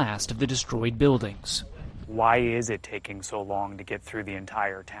through the last of the destroyed buildings. Why is it taking so long to get through the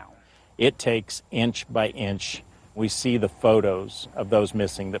entire town? It takes inch by inch. We see the photos of those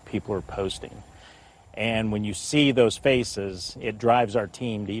missing that people are posting. And when you see those faces, it drives our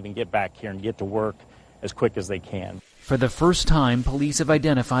team to even get back here and get to work as quick as they can. For the first time, police have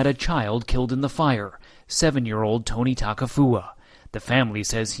identified a child killed in the fire, 7-year-old Tony Takafua. The family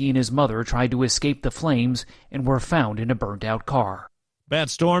says he and his mother tried to escape the flames and were found in a burnt-out car. Bad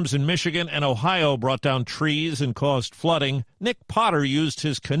storms in Michigan and Ohio brought down trees and caused flooding. Nick Potter used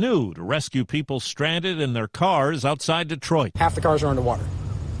his canoe to rescue people stranded in their cars outside Detroit. Half the cars are underwater.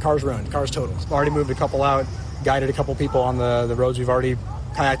 Cars ruined. Cars totaled. Already moved a couple out, guided a couple people on the roads we've already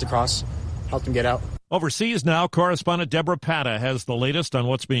kayaked across, helped them get out. Overseas now, correspondent Deborah Patta has the latest on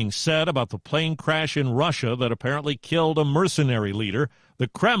what's being said about the plane crash in Russia that apparently killed a mercenary leader. The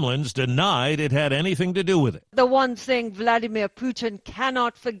Kremlin's denied it had anything to do with it. The one thing Vladimir Putin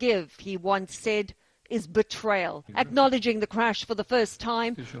cannot forgive, he once said, is betrayal. Acknowledging the crash for the first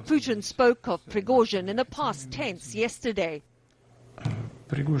time, Putin spoke of Prigozhin in the past tense yesterday.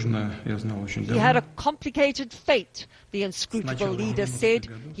 He had a complicated fate, the inscrutable leader said.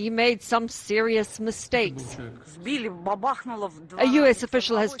 He made some serious mistakes. A U.S.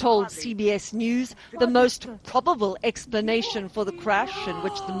 official has told CBS News the most probable explanation for the crash, in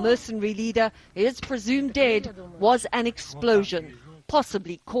which the mercenary leader is presumed dead, was an explosion,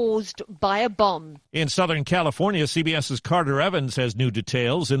 possibly caused by a bomb. In Southern California, CBS's Carter Evans has new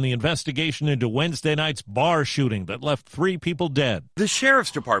details in the investigation into Wednesday night's bar shooting that left 3 people dead. The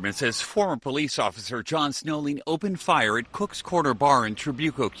sheriff's department says former police officer John Snelling opened fire at Cook's Corner Bar in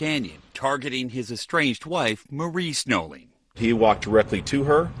Trabuco Canyon, targeting his estranged wife, Marie Snelling. He walked directly to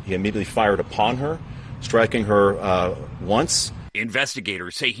her. He immediately fired upon her, striking her once.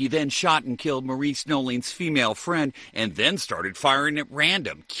 Investigators say he then shot and killed Marie Snelling's female friend and then started firing at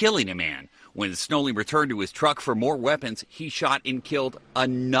random, killing a man. When Snelling returned to his truck for more weapons, he shot and killed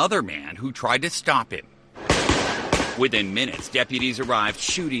another man who tried to stop him. Within minutes, deputies arrived,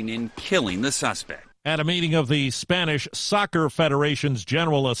 shooting and killing the suspect. At a meeting of the Spanish Soccer Federation's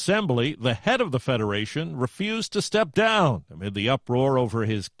General Assembly, the head of the federation refused to step down amid the uproar over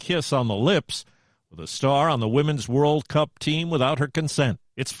his kiss on the lips with a star on the Women's World Cup team without her consent.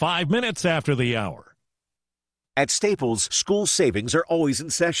 It's 5 minutes after the hour. At Staples, school savings are always in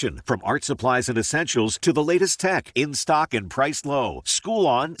session. From art supplies and essentials to the latest tech, in stock and priced low. School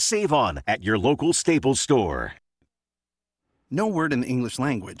on, save on at your local Staples store. No word in the English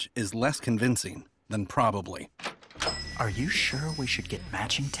language is less convincing than probably. Are you sure we should get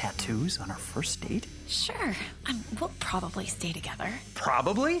matching tattoos on our first date? Sure. We'll probably stay together.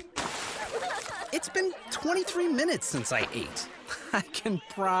 Probably? It's been 23 minutes since I ate. I can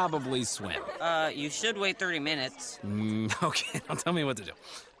probably swim. You should wait 30 minutes. Okay, now tell me what to do.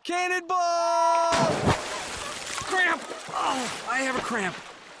 Cannonball! Cramp! Oh, I have a cramp.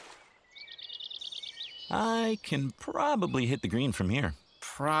 I can probably hit the green from here.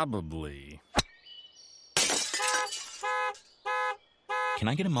 Probably. Can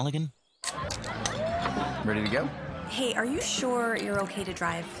I get a mulligan? Ready to go? Hey, are you sure you're okay to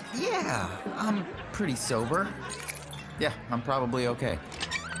drive? Yeah, I'm pretty sober. Yeah, I'm probably okay.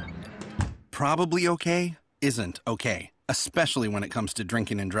 Probably okay isn't okay, especially when it comes to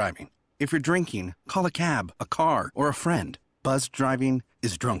drinking and driving. If you're drinking, call a cab, a car, or a friend. Buzzed driving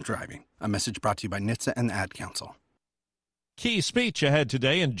is drunk driving. A message brought to you by NHTSA and the Ad Council. Key speech ahead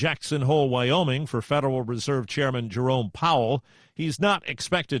today in Jackson Hole, Wyoming for Federal Reserve Chairman Jerome Powell. He's not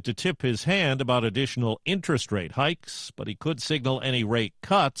expected to tip his hand about additional interest rate hikes, but he could signal any rate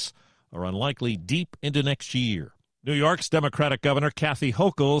cuts are unlikely deep into next year. New York's Democratic Governor Kathy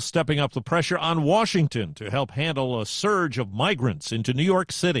Hochul stepping up the pressure on Washington to help handle a surge of migrants into New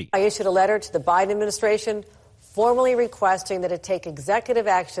York City. I issued a letter to the Biden administration formally requesting that it take executive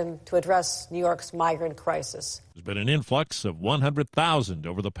action to address New York's migrant crisis. There's been an influx of 100,000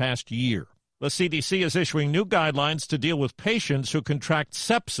 over the past year. The CDC is issuing new guidelines to deal with patients who contract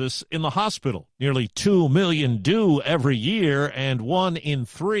sepsis in the hospital. Nearly 2 million do every year, and 1 in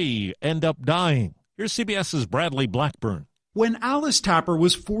 3 end up dying. Here's CBS's Bradley Blackburn. When Alice Tapper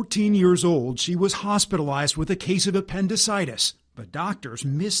was 14 years old, she was hospitalized with a case of appendicitis, but doctors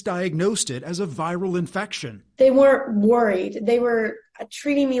misdiagnosed it as a viral infection. They weren't worried. They were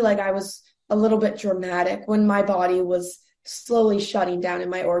treating me like I was a little bit dramatic when my body was slowly shutting down and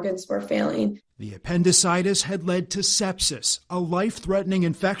my organs were failing. The appendicitis had led to sepsis, a life-threatening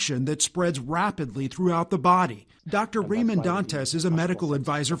infection that spreads rapidly throughout the body. Dr. Raymond Dantes is a medical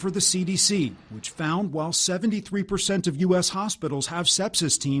advisor for the CDC, which found while 73% of U.S. hospitals have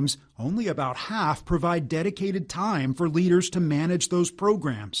sepsis teams, only about half provide dedicated time for leaders to manage those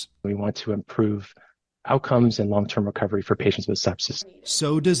programs. We want to improve outcomes and long-term recovery for patients with sepsis.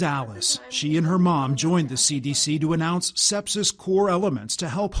 So does Alice. She and her mom joined the CDC to announce sepsis core elements to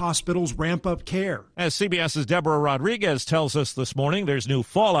help hospitals ramp up care. As CBS's Deborah Rodriguez tells us this morning, there's new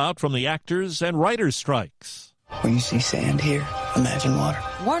fallout from the actors and writers' strikes. When you see sand here, imagine water.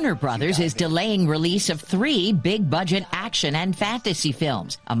 Warner Brothers is delaying release of 3 big-budget action and fantasy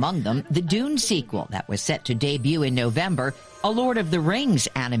films, among them the Dune sequel that was set to debut in November, a Lord of the Rings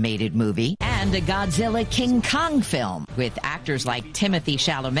animated movie, and a Godzilla King Kong film, with actors like Timothée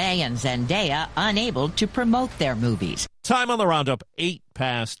Chalamet and Zendaya unable to promote their movies. Time on the roundup, 8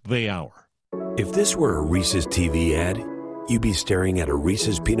 past the hour. If this were a Reese's TV ad, you'd be staring at a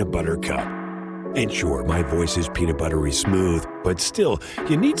Reese's peanut butter cup. And sure, my voice is peanut buttery smooth, but still,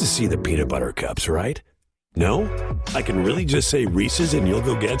 you need to see the peanut butter cups, right? No? I can really just say Reese's and you'll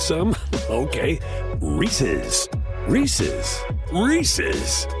go get some? Okay, Reese's. Reese's.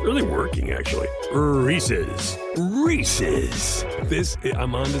 Reese's. Really working, actually. Reese's. Reese's.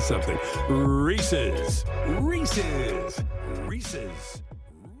 I'm on to something. Reese's. Reese's. Reese's.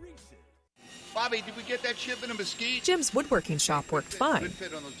 Bobby, did we get that shipment of mesquite? Jim's woodworking shop worked fine. Good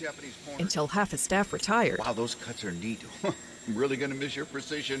fit on those Japanese corners. Until half his staff retired. Wow, those cuts are neat. I'm really going to miss your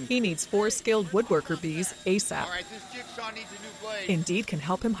precision. He needs 4 skilled woodworker bees ASAP. All right, this jigsaw needs a new blade. Indeed can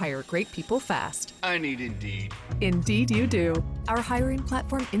help him hire great people fast. I need Indeed. Indeed you do. Our hiring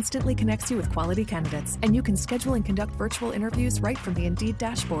platform instantly connects you with quality candidates, and you can schedule and conduct virtual interviews right from the Indeed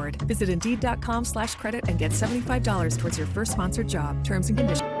dashboard. Visit Indeed.com/credit and get $75 towards your first sponsored job. Terms and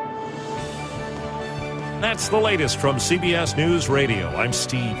conditions. That's the latest from CBS News Radio. I'm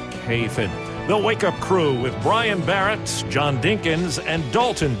Steve Kathan. The Wake Up Crew with Brian Barrett, John Dinkins, and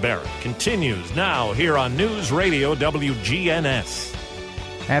Dalton Barrett continues now here on News Radio WGNS.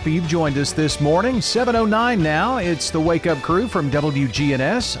 Happy you've joined us this morning. 7:09 now. It's the Wake Up Crew from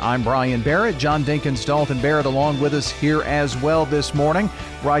WGNS. I'm Brian Barrett. John Dinkins, Dalton Barrett along with us here as well this morning.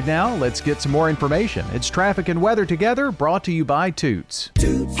 Right now, let's get some more information. It's traffic and weather together, brought to you by Toots.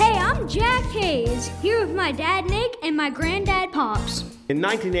 Hey, I'm Jack Hayes, here with my dad Nick and my granddad Pops. In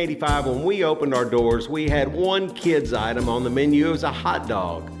 1985, when we opened our doors, we had one kids item on the menu. It was a hot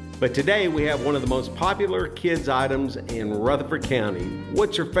dog. But today we have one of the most popular kids items in Rutherford County.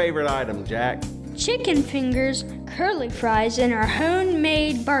 What's your favorite item, Jack? Chicken fingers, curly fries, and our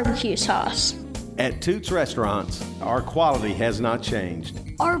homemade barbecue sauce. At Toots Restaurants, our quality has not changed.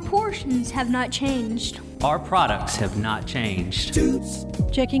 Our portions have not changed. Our products have not changed. Toots.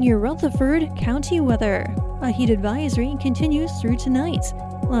 Checking your Rutherford County weather. A heat advisory continues through tonight.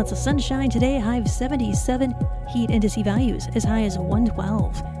 Lots of sunshine today, high of 77. Heat index values as high as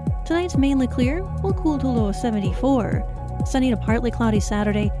 112. Tonight's mainly clear, will cool to a low of 74. Sunny to partly cloudy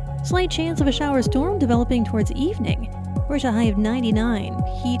Saturday. Slight chance of a shower storm developing towards evening. We're at a high of 99.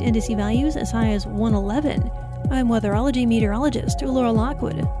 Heat indice values as high as 111. I'm weatherology meteorologist Laura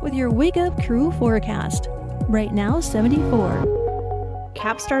Lockwood with your Wake Up Crew forecast. Right now, 74.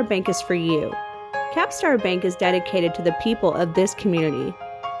 Capstar Bank is for you. Capstar Bank is dedicated to the people of this community.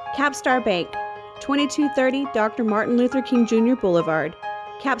 Capstar Bank, 2230 Dr. Martin Luther King Jr. Boulevard.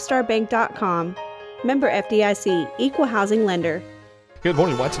 CapstarBank.com. Member FDIC, Equal Housing Lender. Good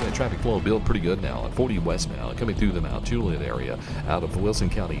morning. Watching that traffic flow build pretty good now at 40 West now, coming through the Mount Juliet area out of Wilson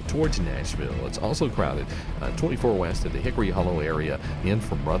County towards Nashville. It's also crowded 24 West at the Hickory Hollow area in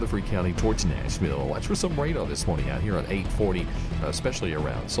from Rutherford County towards Nashville. Watch for some radar this morning out here on 840, especially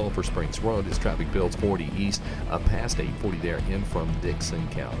around Sulphur Springs Road as traffic builds 40 East past 840 there in from Dixon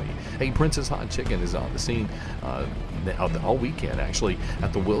County. Hey, Princess Hot Chicken is on the scene all weekend actually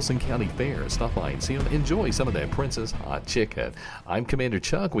at the Wilson County Fair. Stop by and see them. Enjoy some of that Princess Hot Chicken. I'm Commander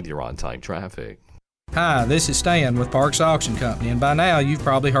Chuck with your on-time traffic. Hi, this is Stan with Parks Auction Company, and by now you've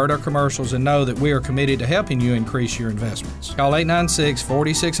probably heard our commercials and know that we are committed to helping you increase your investments. Call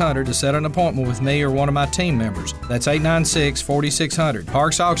 896-4600 to set an appointment with me or one of my team members. That's 896-4600.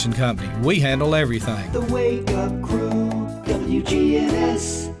 Parks Auction Company. We handle everything. The Wake Up Crew,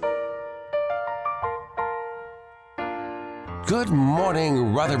 WGNS. Good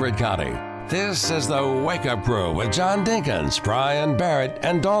morning, Rutherford County. This is the Wake Up Crew with John Dinkins, Brian Barrett,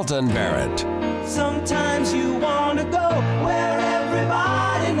 and Dalton Barrett. Sometimes you want to go where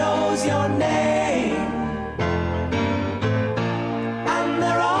everybody knows your name, and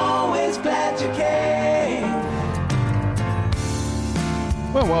they're always glad you came.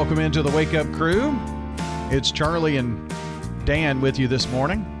 Well, welcome into the Wake Up Crew. It's Charlie and Dan with you this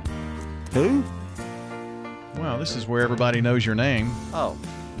morning. Who? Well, this is where everybody knows your name. Oh.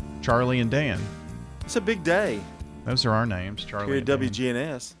 Charlie and Dan. It's a big day. Those are our names, Charlie here and at Dan.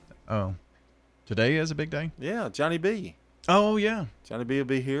 WGNS. Oh. Today is a big day? Yeah, Johnny B. Oh, yeah. Johnny B will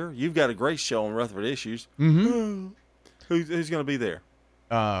be here. You've got a great show on Rutherford Issues. Mm-hmm. Who's going to be there?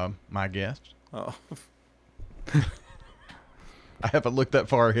 My guest. Oh. I haven't looked that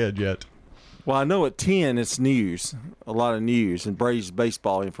far ahead yet. Well, I know at 10 it's news, a lot of news, and Braves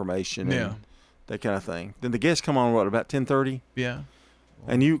baseball information and that kind of thing. Then the guests come on, what, about 10:30? Yeah.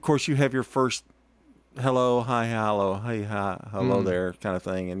 And you, of course, you have your first hello, hi, hello, hey, hi, hello there kind of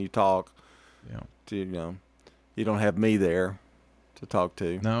thing, and you talk. Yeah. To, you don't have me there to talk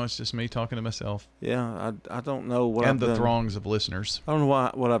to. No, it's just me talking to myself. Yeah, I don't know what I've done. And the throngs of listeners. I don't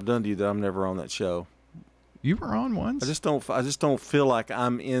know what I've done to you that I'm never on that show. You were on once. I just don't feel like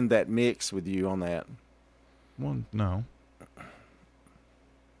I'm in that mix with you on that. Well, no.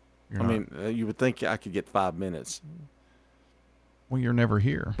 I mean, you would think I could get 5 minutes. Well, you're never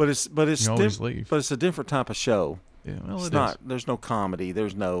here. But it's you always leave. But it's a different type of show. Yeah, well, it's it not. is. There's no comedy.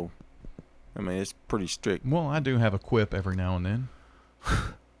 There's no. I mean, it's pretty strict. Well, I do have a quip every now and then.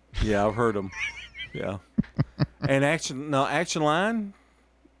 Yeah, I've heard them. Yeah. And Action Line.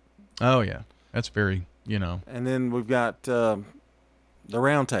 Oh yeah, that's very And then we've got the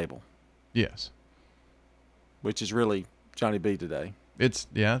Round Table. Yes. Which is really Johnny B today. It's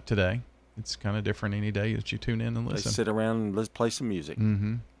today. It's kind of different any day that you tune in and listen. They sit around and let's play some music.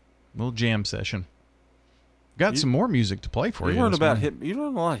 Mm-hmm. Little jam session. Got some more music to play for you. You learn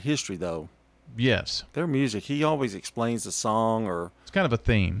a lot of history though. Yes. Their music. He always explains the song or it's kind of a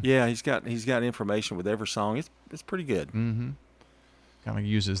theme. Yeah, he's got information with every song. It's pretty good. Mm-hmm. Kind of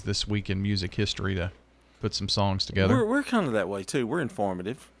uses this week in music history to put some songs together. We're kind of that way too. We're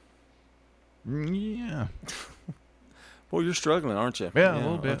informative. Yeah. Well, you're struggling, aren't you? Yeah, a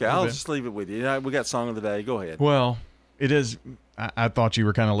little bit. Okay, I'll just leave it with you. We got Song of the Day. Go ahead. Well, it is. I thought you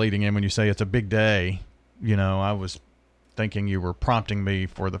were kind of leading in when you say it's a big day. I was thinking you were prompting me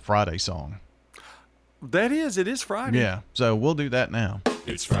for the Friday song. It is Friday. Yeah, so we'll do that now.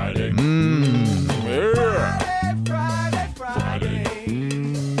 It's Friday. Friday.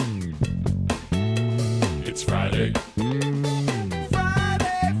 It's Friday.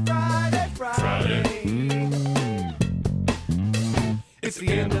 It's the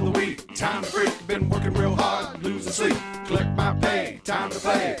end of the week. Time to freak. Been working real hard. Losing sleep. Collect my pay. Time to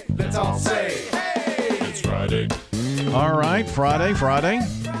play. Let's all say, hey! It's Friday. All right, Friday.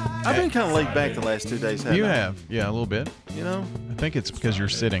 I've been kind of laid back the last 2 days, haven't I? You have, yeah, a little bit. I think it's because you're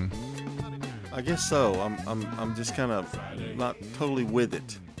sitting. I guess so. I'm just kind of not totally with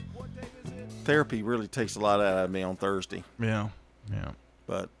it. Therapy really takes a lot out of me on Thursday. Yeah.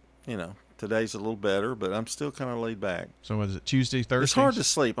 But today's a little better, but I'm still kind of laid back. So was it Tuesday, Thursday? It's hard to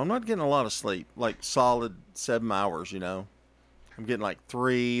sleep. I'm not getting a lot of sleep, like solid 7 hours. I'm getting like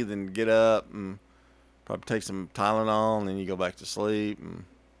 3, then get up and probably take some Tylenol, and then you go back to sleep and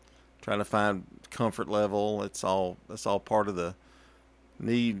trying to find comfort level. That's all part of the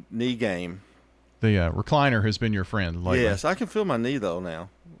knee game. The recliner has been your friend lately. Yes, I can feel my knee though now.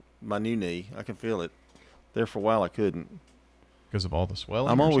 My new knee, I can feel it. There for a while I couldn't. Because of all the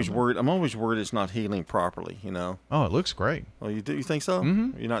swelling? I'm always worried it's not healing properly, you know. Oh, it looks great. Oh, you do? You think so?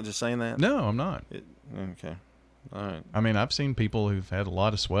 Mm-hmm. You're not just saying that? No, I'm not. Okay. All right. I mean, I've seen people who've had a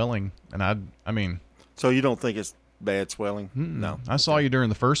lot of swelling, and I mean. So you don't think it's bad swelling? No. I saw you during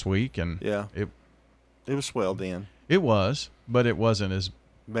the first week, and yeah, it was swelled in. It was, but it wasn't as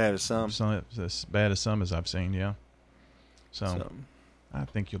bad as some. As bad as some as I've seen. Yeah. So I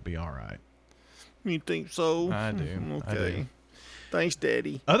think you'll be all right. You think so? I do. Okay. I do. Thanks,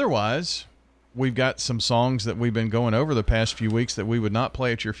 Daddy. Otherwise, we've got some songs that we've been going over the past few weeks that we would not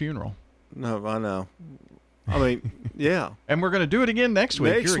play at your funeral. No, I know. I mean, yeah. And we're going to do it again next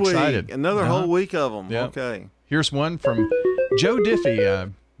week. You're excited. Another whole week of them. Yep. Okay. Here's one from Joe Diffie, I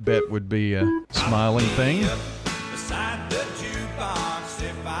bet would be a smiling thing. Beside the jukebox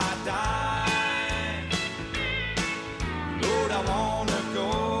if I die. Lord, I want to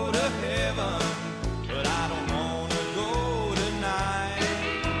go to heaven, but I don't want to go tonight.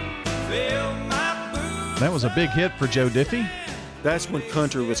 Fill my boots. That was a big hit for Joe Diffie. That's when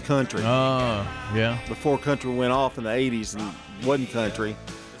country was country. Yeah. Before country went off in the 80s and wasn't country.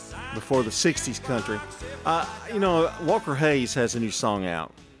 Before the 60s country. You know, Walker Hayes has a new song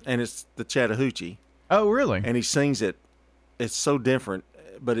out, and it's the Chattahoochee. Oh, really? And he sings it. It's so different,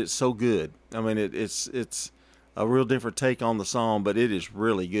 but it's so good. I mean, it's a real different take on the song, but it is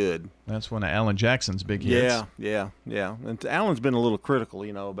really good. That's one of Alan Jackson's big hits. Yeah. And Alan's been a little critical,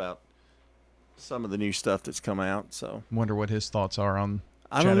 you know, about some of the new stuff that's come out. So wonder what his thoughts are on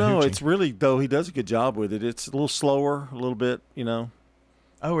I don't know. It's really, though, he does a good job with it. It's a little slower, a little bit, you know.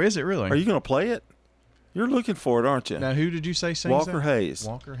 Oh, is it really? Are you going to play it? You're looking for it, aren't you? Now, who did you say sings Walker that? Hayes.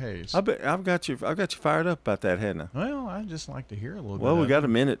 Walker Hayes. I've got you fired up about that, hadn't I? Well, I'd just like to hear a little bit. Well, we got a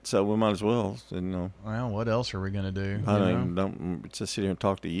minute, so we might as well. You know. Well, what else are we going to do? I don't just sit here and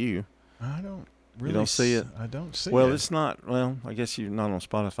talk to you. I don't really. You don't see it? I don't see it. Well, it's not. Well, I guess you're not on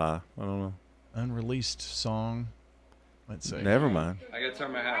Spotify. I don't know. Unreleased song. Let's see. Never mind. I got to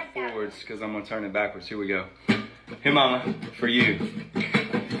turn my hat forwards because I'm going to turn it backwards. Here we go. Here, mama, for you.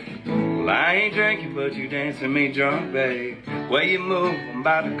 Well, I ain't drinking, but you dancing me drunk, babe. Way you move, I'm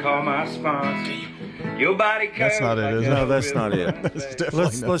about to call my sponsor. Your body curves. That's not it, is it? No, that's not it.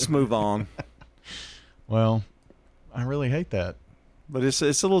 Let's move on. Well, I really hate that. But it's a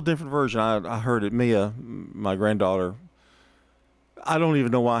little different version. I heard it. Mia, my granddaughter. I don't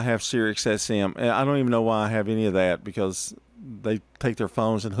even know why I have Sirius XM. I don't even know why I have any of that because they take their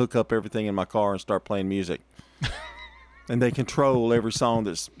phones and hook up everything in my car and start playing music. And they control every song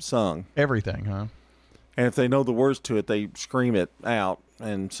that's sung. Everything, huh? And if they know the words to it, they scream it out.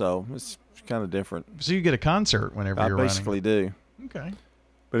 And so it's kind of different. So you get a concert whenever you're running? I basically do. Okay.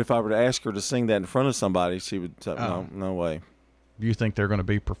 But if I were to ask her to sing that in front of somebody, she would say, no way. Do you think they're going to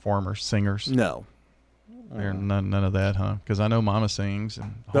be performers, singers? No. They're none of that, huh? Because I know Mama sings.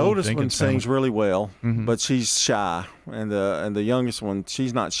 And the oldest one sings really well, mm-hmm. but she's shy. And the youngest one,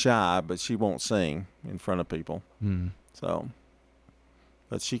 she's not shy, but she won't sing in front of people. Mm. So,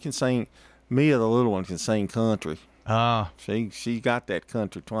 but she can sing. Mia, the little one, can sing country. She got that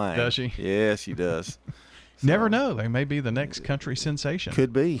country twang. Does she? Yeah, she does. Never know. They may be the next country sensation.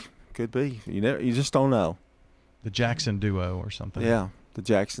 Could be. You just don't know. The Jackson Duo or something. Yeah, the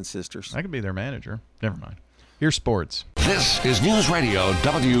Jackson sisters. I could be their manager. Never mind. Here's sports. This is News Radio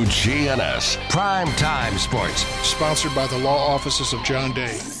WGNS Prime Time Sports. Sponsored by the law offices of John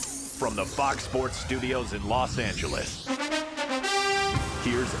Day. From the Fox Sports Studios in Los Angeles,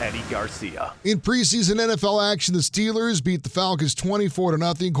 here's Eddie Garcia. In preseason NFL action, the Steelers beat the Falcons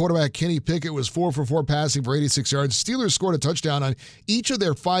 24-0. Quarterback Kenny Pickett was 4 for 4 passing for 86 yards. Steelers scored a touchdown on each of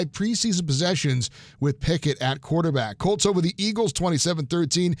their 5 preseason possessions with Pickett at quarterback. Colts over the Eagles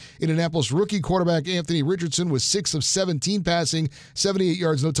 27-13. Indianapolis rookie quarterback Anthony Richardson was 6 of 17 passing, 78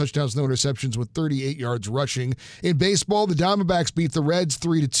 yards, no touchdowns, no interceptions, with 38 yards rushing. In baseball, the Diamondbacks beat the Reds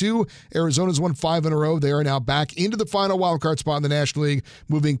 3-2. Arizona's won 5 in a row. They are now back into the final wildcard spot in the National League.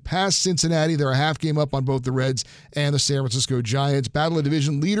 Moving past Cincinnati, they're a half game up on both the Reds and the San Francisco Giants. Battle of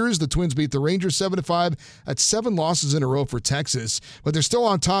division leaders, the Twins beat the Rangers 7-5. That's 7 losses in a row for Texas. But they're still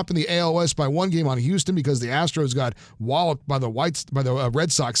on top in the AL West by 1 game on Houston because the Astros got walloped by the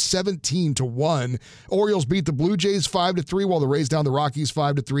Red Sox 17-1. Orioles beat the Blue Jays 5-3, while the Rays down the Rockies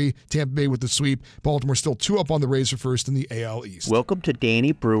 5-3. Tampa Bay with the sweep. Baltimore still 2 up on the Rays for first in the AL East. Welcome to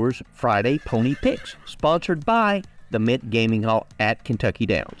Danny Brewer's Friday Pony Picks, sponsored by the Mint Gaming Hall at Kentucky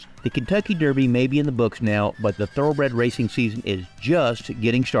Downs. The Kentucky Derby may be in the books now, but the thoroughbred racing season is just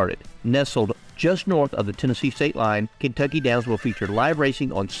getting started. Nestled just north of the Tennessee state line, Kentucky Downs will feature live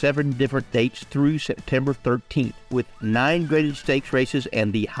racing on 7 different dates through September 13th, with 9 graded stakes races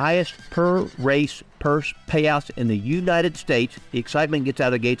and the highest per race purse payouts in the United States. The excitement gets out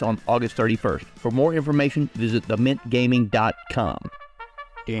of the gates on August 31st. For more information, visit themintgaming.com.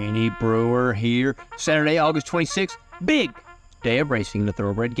 Danny Brewer here. Saturday, August 26th, big day of racing in the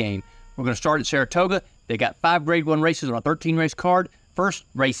thoroughbred game. We're going to start at Saratoga. They got 5 Grade 1 races on a 13-race card. First,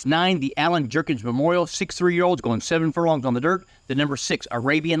 race 9, the Allen Jerkins Memorial. 6 3-year-olds going 7 furlongs on the dirt. The number 6,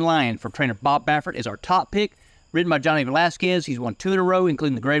 Arabian Lion, from trainer Bob Baffert, is our top pick. Ridden by Johnny Velasquez, he's won 2 in a row,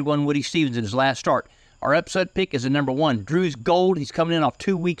 including the Grade 1 Woody Stevens in his last start. Our upset pick is the number 1, Drew's Gold. He's coming in off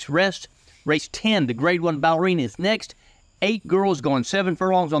 2 weeks' rest. Race 10, the Grade 1 Ballerina, is next. 8 girls going 7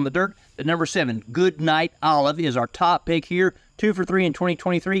 furlongs on the dirt. The number 7, Good Night Olive, is our top pick here. 2 for 3 in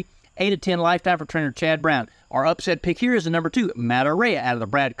 2023. 8 of 10 lifetime for trainer Chad Brown. Our upset pick here is the number 2, Matarea, out of the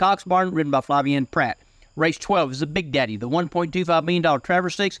Brad Cox barn, ridden by Flavien Pratt. Race 12 is the Big Daddy, the $1.25 million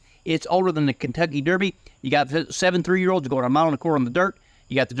Travers Stakes. It's older than the Kentucky Derby. You got 7 3-year-olds going 1.25 miles on the dirt.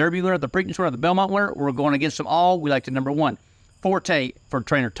 You got the Derby winner, the Preakness winner, the Belmont winner. We're going against them all. We like the number 1, Forte, for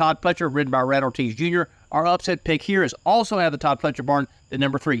trainer Todd Pletcher, ridden by Red Ortiz Jr. Our upset pick here is also out of the Todd Pletcher barn, the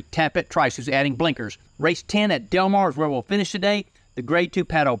number 3, Tampet Trice, who's adding blinkers. Race 10 at Del Mar is where we'll finish today. The Grade 2,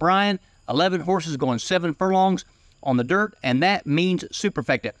 Pat O'Brien. 11 horses going 7 furlongs on the dirt, and that means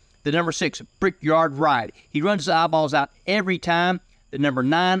Superfecta. The number 6, Brickyard Ride. He runs his eyeballs out every time. The number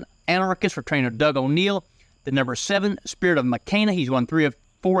 9, Anarchist, for trainer Doug O'Neill. The number 7, Spirit of McCana. He's won 3 of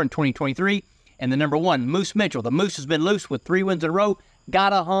 4 in 2023. And the number 1, Moose Mitchell. The Moose has been loose with 3 wins in a row.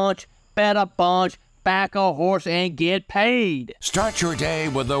 Got a hunch, bet a bunch, back a horse, and get paid. Start your day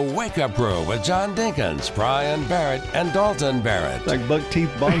with the Wake Up Crew with John Dinkins, Brian Barrett, and Dalton Barrett. Like buck teeth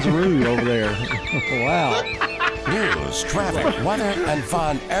bonzaroo over there. Wow. News, traffic, weather, and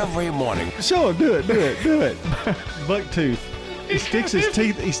fun every morning. Sure, do it. Buck tooth. He sticks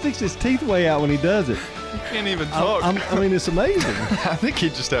his teeth way out when he does it. He can't even talk. I mean, it's amazing. I think he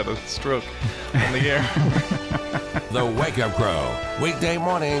just had a stroke in the air. The Wake Up Crew, weekday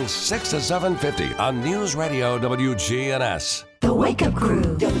mornings 6 to 7:50 on News Radio WGNS. The Wake Up Crew,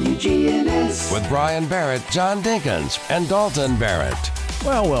 WGNS. With Brian Barrett, John Dinkins, and Dalton Barrett.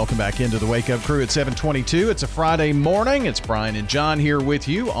 Well, welcome back into the Wake Up Crew at 7:22. It's a Friday morning. It's Brian and John here with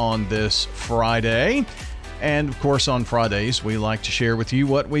you on this Friday. And, of course, on Fridays, we like to share with you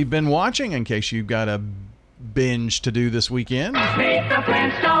what we've been watching in case you've got a binge to do this weekend. Meet the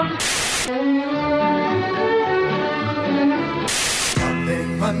Flintstones.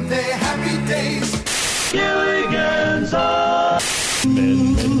 Monday, happy days. Gilligan's Island.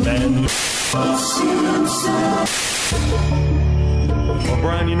 Ben. Well,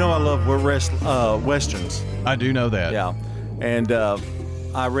 Brian, you know I love westerns. I do know that. Yeah. And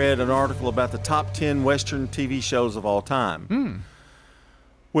I read an article about the top 10 Western TV shows of all time.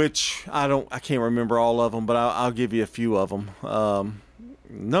 Which I can't remember all of them, but I'll give you a few of them.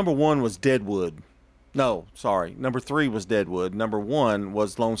 Number 1 was Deadwood. No, sorry. Number 3 was Deadwood. Number 1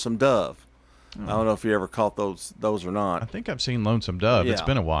 was Lonesome Dove. I don't know if you ever caught those or not. I think I've seen Lonesome Dove. Yeah. It's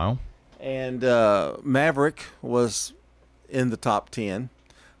been a while. And Maverick was in the top 10.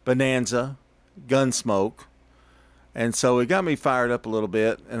 Bonanza, Gunsmoke. And so it got me fired up a little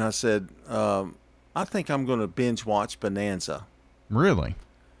bit, and I said, I think I'm going to binge watch Bonanza. Really?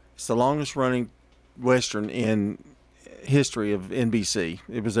 It's the longest running Western in history of NBC.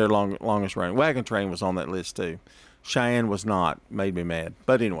 It was their longest running. Wagon Train was on that list too. Cheyenne was not. Made me mad.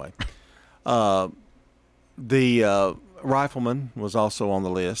 But anyway, the Rifleman was also on the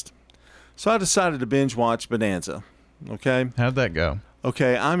list. So I decided to binge watch Bonanza. Okay. How'd that go?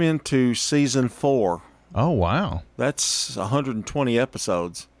 Okay, I'm into season 4. Oh, wow. That's 120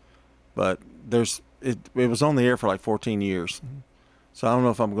 episodes. But it was on the air for like 14 years. So I don't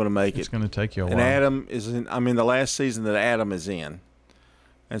know if I'm going to make it. It's going to take you a while. And Adam is in the last season that Adam is in.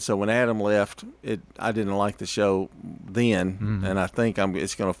 And so when Adam left, I didn't like the show then, and I think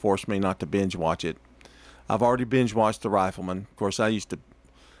it's going to force me not to binge watch it. I've already binge watched The Rifleman. Of course, I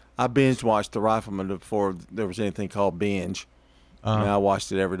binge watched The Rifleman before there was anything called binge. I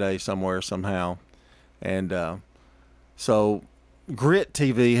watched it every day somewhere, somehow. And so Grit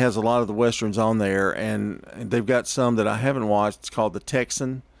TV has a lot of the Westerns on there, and they've got some that I haven't watched. It's called The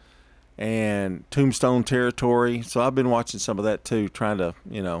Texan and Tombstone Territory. So I've been watching some of that too, trying to,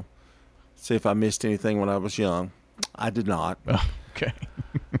 see if I missed anything when I was young. I did not. Oh, okay.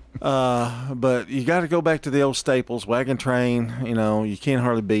 But you got to go back to the old staples. Wagon Train, you can't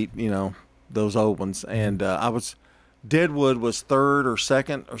hardly beat, those old ones. And I was Deadwood was third or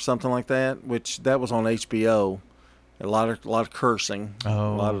second or something like that, which that was on HBO. A lot of cursing, a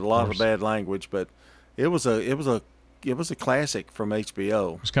lot of bad language, but it was a classic from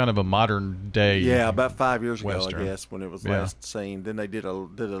HBO. It's kind of a modern day. Yeah, about 5 years Western. ago, I guess, when it was last seen. Then they did a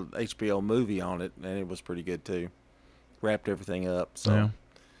HBO movie on it, and it was pretty good too. Wrapped everything up. So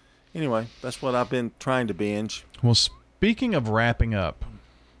anyway, that's what I've been trying to binge. Well, speaking of wrapping up,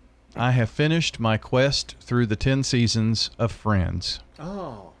 I have finished my quest through the 10 seasons of Friends.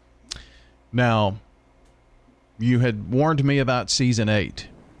 Oh. Now, you had warned me about season 8.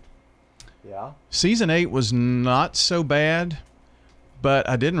 Yeah. Season 8 was not so bad, but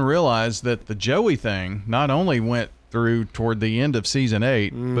I didn't realize that the Joey thing not only went through toward the end of season 8,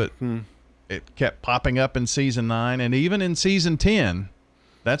 but it kept popping up in season 9, and even in season 10.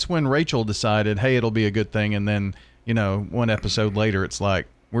 That's when Rachel decided, hey, it'll be a good thing, and then, one episode later, it's like,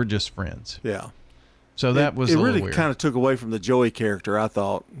 we're just friends. Yeah. So that was it a little really weird. kind of took away from the Joey character, I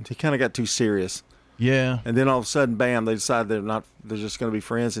thought. He kind of got too serious. Yeah. And then all of a sudden, bam, they decide they're just going to be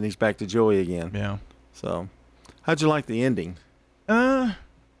friends, and he's back to Joey again. Yeah. So, how'd you like the ending? It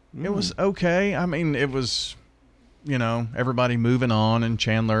was okay. I mean, it was, everybody moving on, and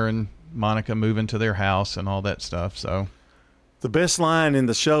Chandler and Monica moving to their house and all that stuff. So, the best line in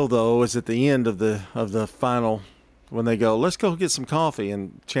the show, though, is at the end of the final, when they go, let's go get some coffee,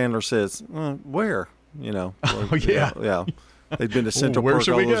 and Chandler says, where? Oh, yeah. Yeah. They've been to Central where Park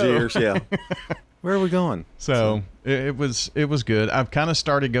should all we those go? years. Yeah. Where are we going? So it was good. I've kind of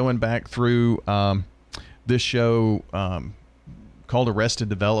started going back through this show called Arrested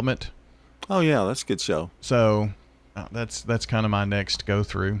Development. Oh yeah, that's a good show. So that's kind of my next go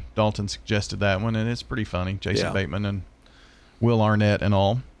through. Dalton suggested that one, and it's pretty funny. Jason Bateman and Will Arnett and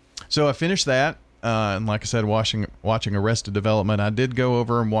all. So I finished that, and like I said, watching Arrested Development. I did go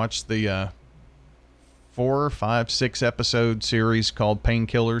over and watch the 4, 5, 6 episode series called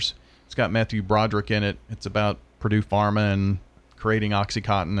Painkillers. It's got Matthew Broderick in it. It's about Purdue Pharma and creating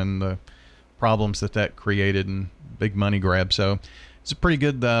OxyContin and the problems that created and big money grab. So it's a pretty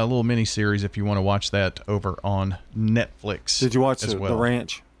good little mini series if you want to watch that over on Netflix. Did you watch as the well.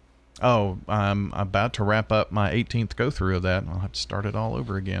 Ranch? Oh, I'm about to wrap up my 18th go through of that. I'll have to start it all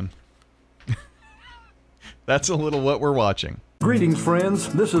over again. That's a little what we're watching. Greetings,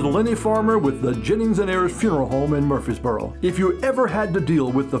 friends. This is Lenny Farmer with the Jennings & Ayers Funeral Home in Murfreesboro. If you ever had to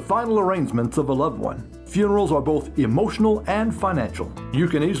deal with the final arrangements of a loved one, funerals are both emotional and financial. You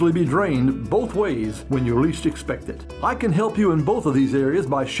can easily be drained both ways when you least expect it. I can help you in both of these areas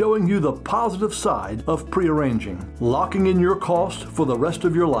by showing you the positive side of pre-arranging. Locking in your cost for the rest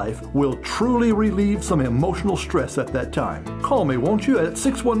of your life will truly relieve some emotional stress at that time. Call me, won't you, at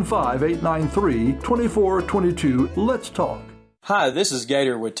 615-893-2422. Let's talk. Hi, this is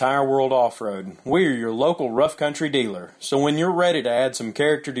Gator with Tire World Off-Road. We are your local rough country dealer. So when you're ready to add some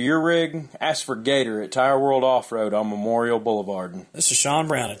character to your rig, ask for Gator at Tire World Off-Road on Memorial Boulevard. This is Sean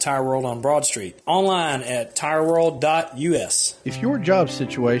Brown at Tire World on Broad Street. Online at tireworld.us. If your job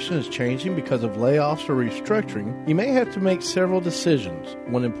situation is changing because of layoffs or restructuring, you may have to make several decisions.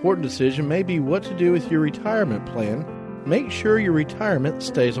 One important decision may be what to do with your retirement plan. Make sure your retirement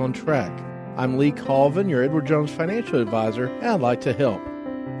stays on track. I'm Lee Colvin, your Edward Jones financial advisor, and I'd like to help.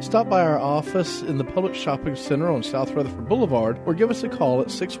 Stop by our office in the Public Shopping Center on South Rutherford Boulevard or give us a call at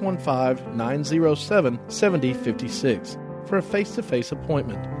 615-907-7056 for a face-to-face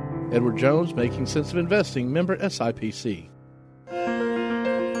appointment. Edward Jones, Making Sense of Investing, member SIPC.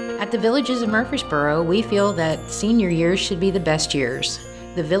 At the Villages of Murfreesboro, we feel that senior years should be the best years.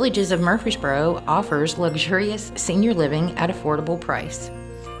 The Villages of Murfreesboro offers luxurious senior living at affordable price,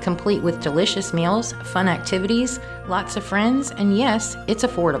 complete with delicious meals, fun activities, lots of friends, and yes, it's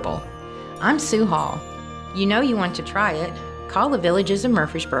affordable. I'm Sue Hall. You know you want to try it. Call the Villages of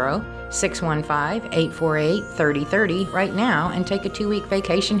Murfreesboro, 615-848-3030 right now and take a 2-week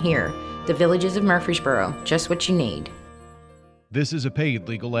vacation here. The Villages of Murfreesboro, just what you need. This is a paid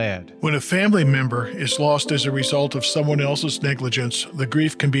legal ad. When a family member is lost as a result of someone else's negligence, the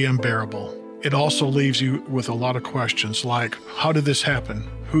grief can be unbearable. It also leaves you with a lot of questions like, how did this happen?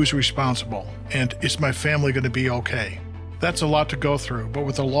 Who's responsible? And is my family going to be okay? That's a lot to go through, but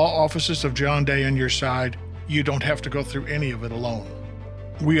with the law offices of John Day on your side, you don't have to go through any of it alone.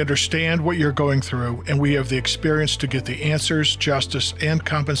 We understand what you're going through, and we have the experience to get the answers, justice, and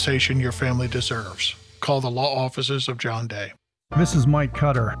compensation your family deserves. Call the law offices of John Day. This is Mike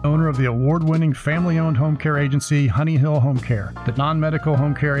Cutter, owner of the award-winning family-owned home care agency, Honey Hill Home Care, the non-medical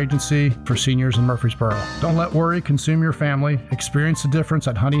home care agency for seniors in Murfreesboro. Don't let worry consume your family. Experience the difference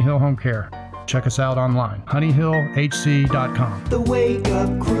at Honey Hill Home Care. Check us out online, honeyhillhc.com. The Wake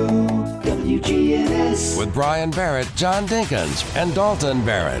Up Crew, WGNS. With Brian Barrett, John Dinkins, and Dalton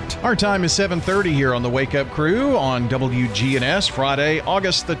Barrett. Our time is 7:30 here on the Wake Up Crew on WGNS, Friday,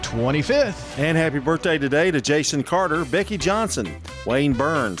 August the 25th. And happy birthday today to Jason Carter, Becky Johnson, Wayne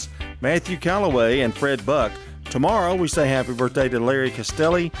Burns, Matthew Calloway, and Fred Buck. Tomorrow, we say happy birthday to Larry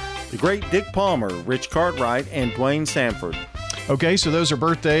Castelli, the great Dick Palmer, Rich Cartwright, and Dwayne Sanford. Okay, so those are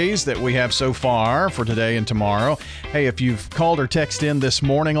birthdays that we have so far for today and tomorrow. Hey, if you've called or texted in this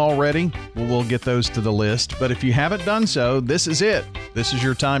morning already, we'll get those to the list. But if you haven't done so, this is it. This is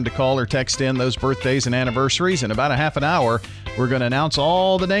your time to call or text in those birthdays and anniversaries. In about a half an hour, we're going to announce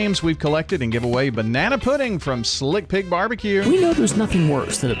all the names we've collected and give away banana pudding from Slick Pig Barbecue. We know there's nothing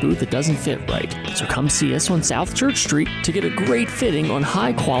worse than a boot that doesn't fit right. So come see us on South Church Street to get a great fitting on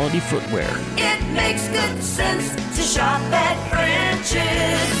high-quality footwear. It makes good sense to shop at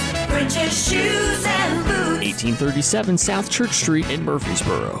French's. French's Shoes and Boots. 1837 South Church Street in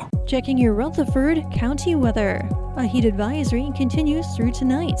Murfreesboro. Checking your Rutherford County weather. A heat advisory continues through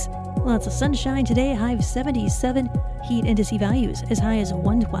tonight. Lots of sunshine today, high of 77. Heat indice values as high as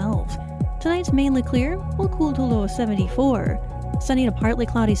 112. Tonight's mainly clear, will cool to a low of 74. Sunny to partly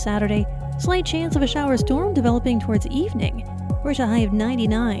cloudy Saturday. Slight chance of a shower storm developing towards evening. We're at a high of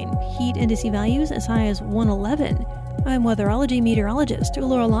 99. Heat indice values as high as 111. I'm weatherology meteorologist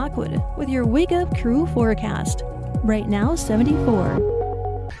Laura Lockwood with your Wake Up Crew forecast. Right now, 74.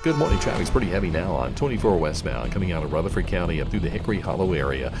 Good morning. Traffic's pretty heavy now on 24 westbound coming out of Rutherford County up through the Hickory Hollow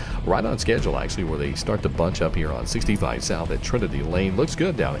area. Right on schedule, actually, where they start to bunch up here on 65 south at Trinity Lane. Looks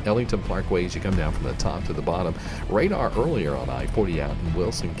good down at Ellington Parkway as you come down from the top to the bottom. Radar earlier on I-40 out in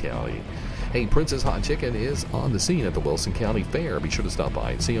Wilson County. Hey, Prince's Hot Chicken is on the scene at the Wilson County Fair. Be sure to stop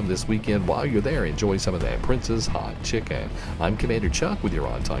by and see them this weekend. While you're there, enjoy some of that Prince's Hot Chicken. I'm Commander Chuck with your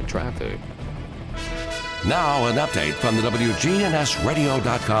on-time traffic. Now an update from the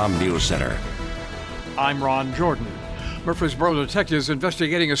WGNSradio.com News Center. I'm Ron Jordan. Murfreesboro detectives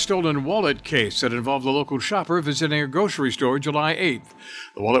investigating a stolen wallet case that involved a local shopper visiting a grocery store July 8th.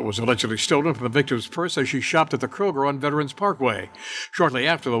 The wallet was allegedly stolen from the victim's purse as she shopped at the Kroger on Veterans Parkway. Shortly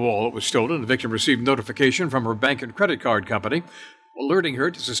after the wallet was stolen, the victim received notification from her bank and credit card company, alerting her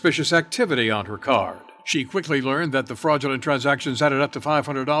to suspicious activity on her card. She quickly learned that the fraudulent transactions added up to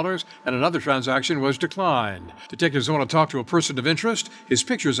 $500 and another transaction was declined. Detectives want to talk to a person of interest. His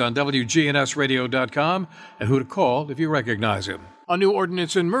picture's on WGNSradio.com and who to call if you recognize him. A new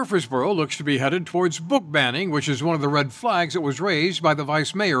ordinance in Murfreesboro looks to be headed towards book banning, which is one of the red flags that was raised by the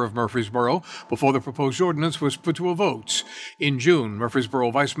vice mayor of Murfreesboro before the proposed ordinance was put to a vote. In June, Murfreesboro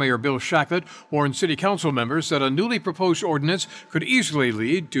Vice Mayor Bill Shacklett warned city council members that a newly proposed ordinance could easily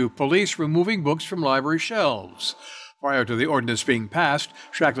lead to police removing books from library shelves. Prior to the ordinance being passed,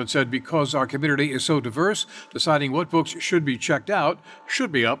 Shacklett said because our community is so diverse, deciding what books should be checked out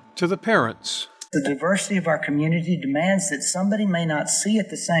should be up to the parents. The diversity of our community demands that somebody may not see it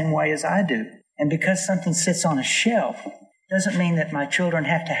the same way as I do. And because something sits on a shelf doesn't mean that my children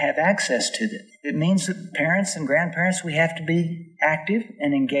have to have access to it. It means that parents and grandparents, we have to be active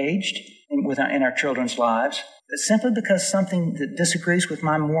and engaged in our children's lives. But simply because something that disagrees with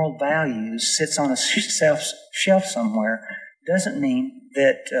my moral values sits on a shelf somewhere doesn't mean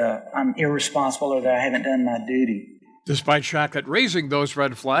that I'm irresponsible or that I haven't done my duty. Despite Shacklett raising those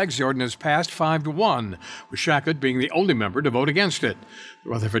red flags, the ordinance passed 5-1, with Shacklett being the only member to vote against it.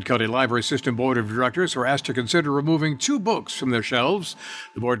 The Rutherford County Library System Board of Directors were asked to consider removing 2 books from their shelves.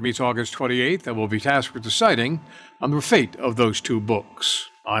 The board meets August 28th and will be tasked with deciding on the fate of those 2 books.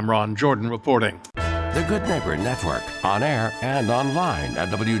 I'm Ron Jordan reporting. The Good Neighbor Network, on air and online at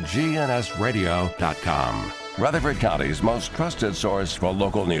WGNSradio.com. Rutherford County's most trusted source for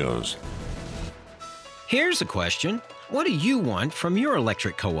local news. Here's a question. What do you want from your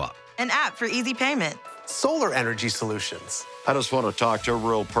electric co-op? An app for easy payment. Solar energy solutions. I just want to talk to a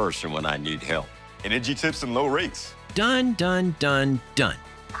real person when I need help. Energy tips and low rates. Done, done, done, done.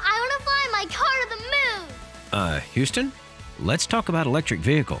 I want to fly my car to the moon. Houston, let's talk about electric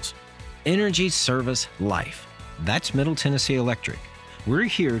vehicles. Energy Service Life. That's Middle Tennessee Electric. We're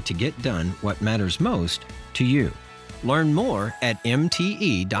here to get done what matters most to you. Learn more at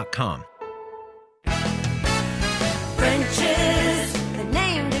mte.com. French's, the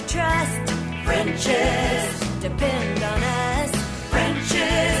name to trust. French's, depend on us.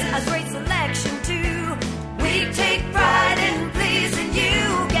 French's, a great selection too. We take pride in pleasing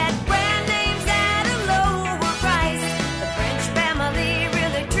you. Get brand names at a lower price. The French family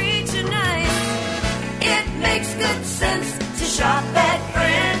really treats you nice. It makes good sense to shop at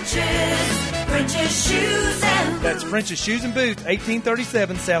French's. French's Shoes and Boots. That's French's Shoes and Boots,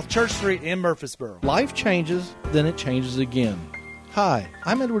 1837 South Church Street in Murfreesboro. Life changes, then it changes again. Hi,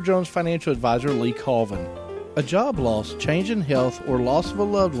 I'm Edward Jones Financial Advisor Lee Colvin. A job loss, change in health, or loss of a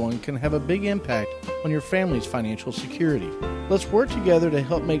loved one can have a big impact on your family's financial security. Let's work together to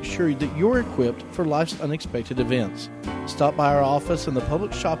help make sure that you're equipped for life's unexpected events. Stop by our office in the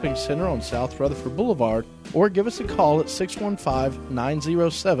Public Shopping Center on South Rutherford Boulevard or give us a call at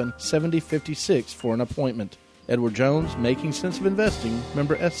 615-907-7056 for an appointment. Edward Jones, Making Sense of Investing,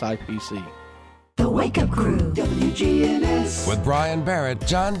 member SIPC. The Wake Up Crew, WGNS. With Brian Barrett,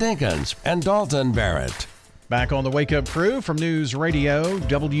 John Dinkins, and Dalton Barrett. Back on the Wake Up Crew from News Radio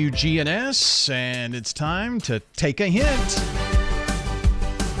WGNS, and it's time to take a hint.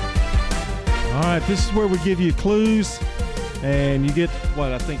 All right, this is where we give you clues, and you get,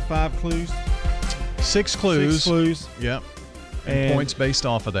 what, I think 5 clues? 6 clues. 6 clues. Yep. And points based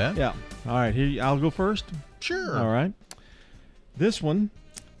off of that. Yeah. All right, here, I'll go first. Sure. All right. This one,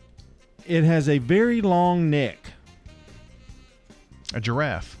 it has a very long neck. A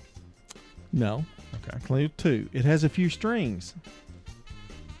giraffe. No. Okay. Clue 2. It has a few strings.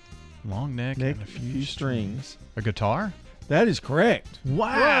 Long neck and a few strings. A guitar? That is correct.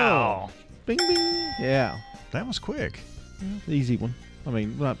 Wow. Whoa. Bing, bing. Yeah. That was quick. Easy one. I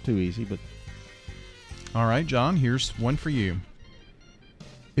mean, not too easy, but. All right, John, here's one for you.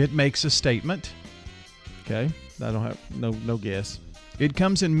 It makes a statement. Okay. I don't have no guess. It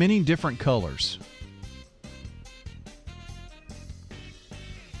comes in many different colors.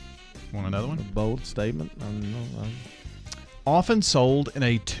 Want another one? A bold statement. I don't know. Often sold in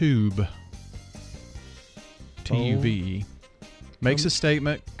a tube. T-U-B-E. Makes a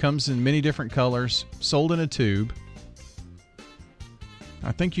statement, comes in many different colors, sold in a tube.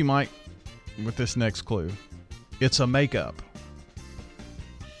 I think you might with this next clue. It's a makeup.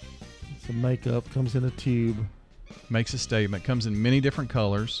 It's a makeup, comes in a tube. Makes a statement, comes in many different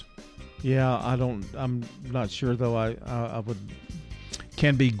colors. Yeah, I'm not sure though. I would.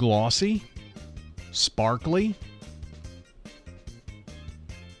 Can be glossy, sparkly.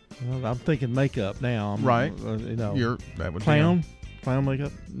 Well, I'm thinking makeup now. Right. That would clown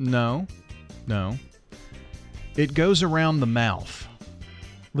makeup. No. It goes around the mouth.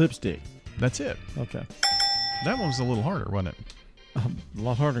 Lipstick. That's it. Okay. That one was a little harder, wasn't it? A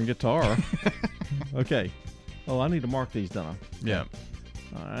lot harder than guitar. Okay. Oh, I need to mark these, don't I? Yeah.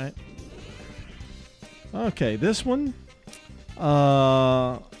 All right. Okay, this one.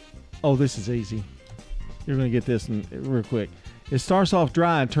 This is easy. You're going to get this real quick. It starts off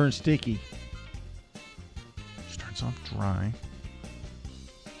dry and turns sticky. Starts off dry.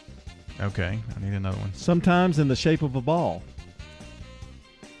 Okay, I need another one. Sometimes in the shape of a ball.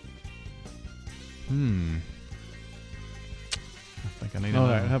 I think I need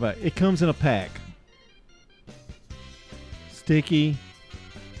another one. How about it comes in a pack. Sticky.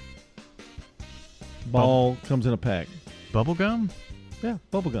 Ball comes in a pack. Bubble gum? Yeah,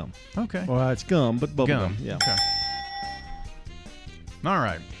 bubble gum. Okay. Well, it's gum, but bubble gum. Yeah. Okay. All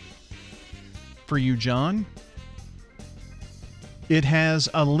right. For you, John, it has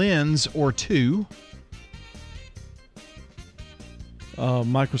a lens or two.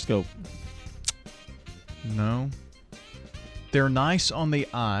 Microscope. No. They're nice on the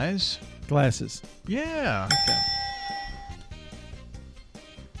eyes. Glasses. Yeah. Okay.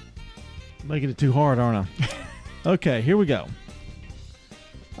 Making it too hard, aren't I? Okay, here we go.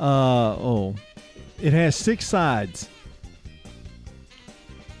 It has 6 sides.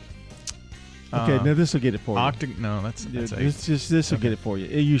 Okay, now this will get it for you. No, that's 8. This will get it for you.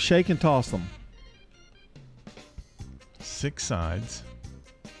 You shake and toss them. 6 sides.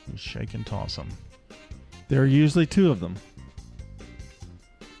 You shake and toss them. There are usually 2 of them.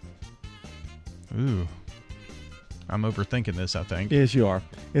 Ooh. I'm overthinking this, I think. Yes, you are.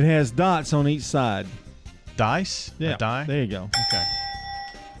 It has dots on each side. Dice? Yeah. A die? There you go. Okay.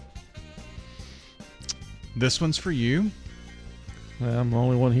 This one's for you. Well, I'm the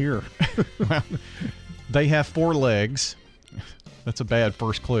only one here. Well, they have 4 legs. That's a bad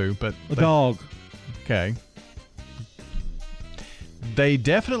first clue, but... A dog. Okay. They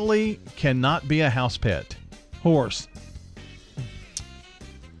definitely cannot be a house pet. Horse.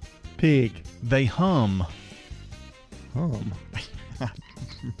 Pig. They hum. Hum.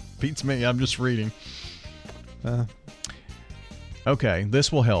 Beats me. I'm just reading. Okay,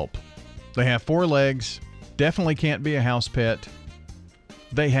 this will help. They have 4 legs. Definitely can't be a house pet.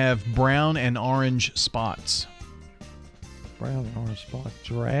 They have brown and orange spots. Brown and orange spots.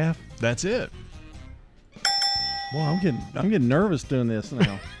 Giraffe. That's it. Well, I'm getting nervous doing this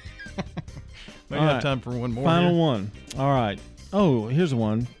now. We have time for one more. Final one. All right. Oh, here's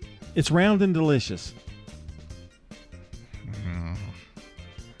one. It's round and delicious.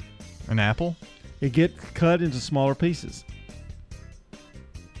 An apple? It gets cut into smaller pieces.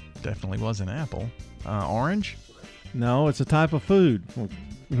 definitely was an apple. Orange? No, it's a type of food.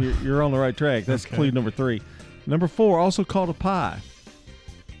 You're on the right track. That's Okay. clue number 3. Number 4, also called a pie.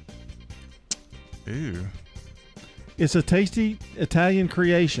 Ooh. It's a tasty Italian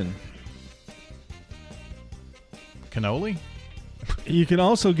creation. Cannoli? You can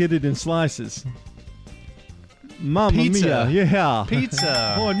also get it in slices. Mamma Pizza. mia. Yeah.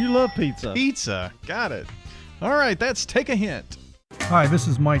 Pizza. Boy, you love pizza. Pizza. Got it. All right, that's Take a Hint. Hi, this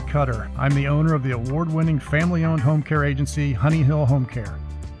is Mike Cutter. I'm the owner of the award-winning family-owned home care agency, Honey Hill Home Care.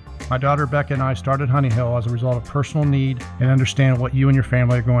 My daughter Becca and I started Honey Hill as a result of personal need and understand what you and your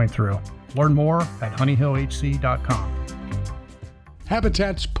family are going through. Learn more at honeyhillhc.com.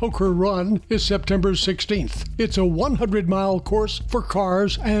 Habitat's Poker Run is September 16th. It's a 100-mile course for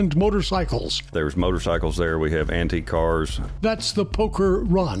cars and motorcycles. There's motorcycles there. We have antique cars. That's the Poker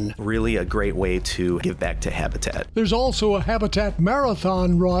Run. Really a great way to give back to Habitat. There's also a Habitat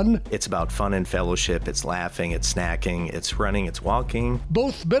Marathon Run. It's about fun and fellowship. It's laughing, it's snacking, it's running, it's walking.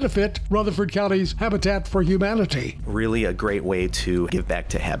 Both benefit Rutherford County's Habitat for Humanity. Really a great way to give back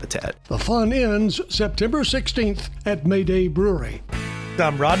to Habitat. The fun ends September 16th at Mayday Brewery.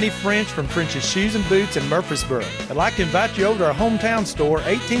 I'm Rodney French from French's Shoes and Boots in Murfreesboro. I'd like to invite you over to our hometown store,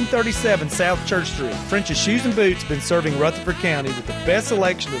 1837 South Church Street. French's Shoes and Boots has been serving Rutherford County with the best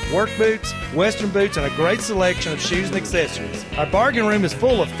selection of work boots, western boots, and a great selection of shoes and accessories. Our bargain room is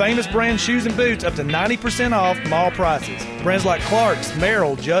full of famous brand shoes and boots up to 90% off mall prices. Brands like Clark's,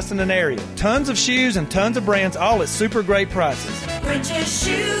 Merrill, Justin, and Ariat. Tons of shoes and tons of brands, all at super great prices. French's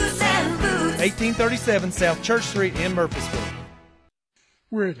Shoes and Boots. 1837 South Church Street in Murfreesboro.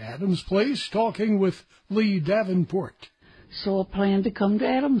 We're at Adams Place talking with Lee Davenport. So I plan to come to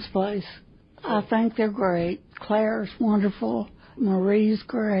Adams Place. I think they're great. Claire's wonderful. Marie's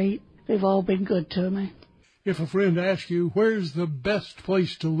great. They've all been good to me. If a friend asks you, where's the best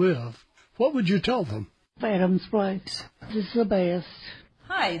place to live, what would you tell them? Adams Place. This is the best.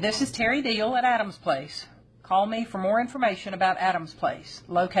 Hi, this is Terry Deal at Adams Place. Call me for more information about Adams Place,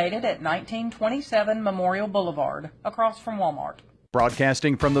 located at 1927 Memorial Boulevard, across from Walmart.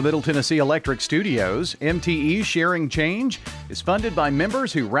 Broadcasting from the Middle Tennessee Electric Studios, MTE Sharing Change is funded by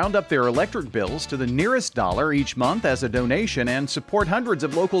members who round up their electric bills to the nearest dollar each month as a donation and support hundreds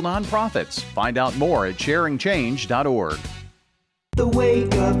of local nonprofits. Find out more at sharingchange.org. The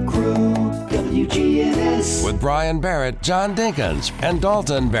Wake Up Crew, WGNS. With Brian Barrett, John Dinkins, and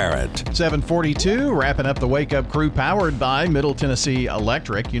Dalton Barrett. 742, wrapping up the Wake Up Crew powered by Middle Tennessee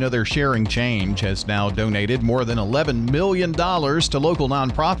Electric. You know, their Sharing Change has now donated more than $11 million to local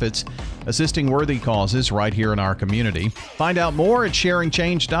nonprofits assisting worthy causes right here in our community. Find out more at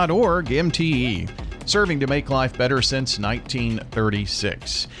sharingchange.org, MTE, serving to make life better since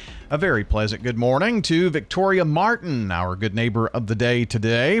 1936. A very pleasant good morning to Victoria Martin, our good neighbor of the day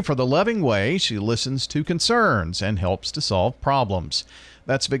today, for the loving way she listens to concerns and helps to solve problems.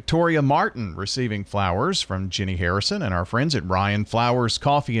 That's Victoria Martin receiving flowers from Jenny Harrison and our friends at Ryan Flowers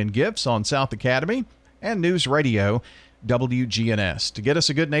Coffee and Gifts on South Academy and News Radio WGNS. To get us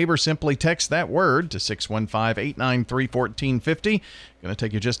a good neighbor, simply text that word to 615-893-1450. Going to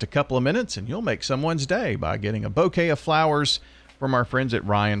take you just a couple of minutes and you'll make someone's day by getting a bouquet of flowers from our friends at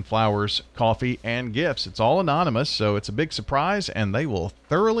Ryan Flowers Coffee and Gifts. It's all anonymous, so it's a big surprise, and they will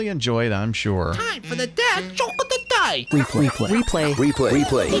thoroughly enjoy it, I'm sure. Time for the dad joke of the day. Replay.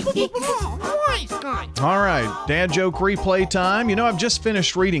 All right, dad joke replay time. You know, I've just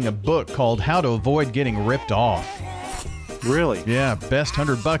finished reading a book called How to Avoid Getting Ripped Off. Really? Yeah, best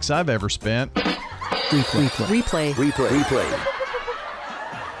 $100 I've ever spent. Replay.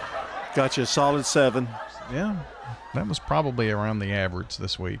 Got you a solid 7. Yeah. That was probably around the average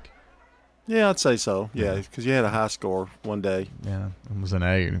this week. Yeah, I'd say so. Yeah, because you had a high score one day. Yeah, it was an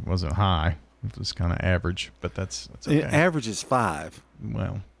 8. It wasn't high. It was kind of average, but that's okay. Average is 5.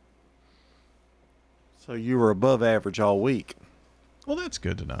 Well. So you were above average all week. Well, that's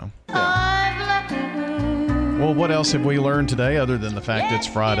good to know. Yeah. Well, what else have we learned today other than the fact it's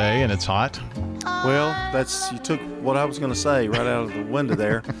Friday and it's hot? Well, you took what I was going to say right out of the window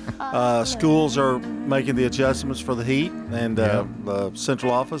there. Schools are making the adjustments for the heat and the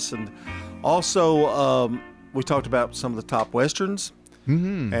central office. And also, we talked about some of the top Westerns.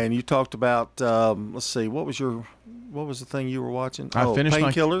 Mm-hmm. And you talked about, let's see, what was the thing you were watching? I finished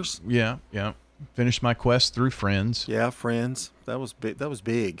Painkillers? Yeah. Finished my quest through Friends. Yeah, Friends. That was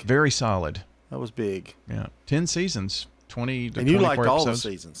big. Very solid. That was big. Yeah. 10 seasons, 20 to 24 And you liked episodes. all the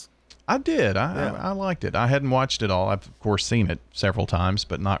seasons. I did. I liked it. I hadn't watched it all. I've, of course, seen it several times,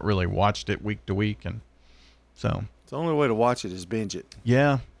 but not really watched it week to week. And so the only way to watch it is binge it.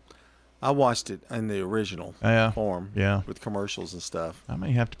 Yeah. I watched it in the original form with commercials and stuff. I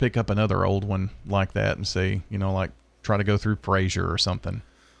may have to pick up another old one like that and see, like try to go through Frasier or something.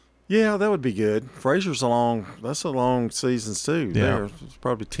 Yeah, that would be good. Frasier's that's a long seasons too. Yeah. There's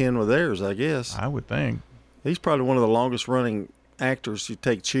probably 10 with theirs, I guess. I would think. He's probably one of the longest running actors. You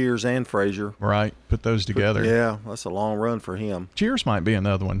take Cheers and Frasier. Right. Put those together. Yeah, that's a long run for him. Cheers might be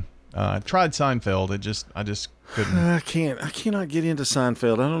another one. Tried Seinfeld. I just couldn't. I cannot get into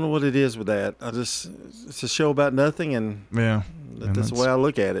Seinfeld. I don't know what it is with that. It's a show about nothing, and that's the way I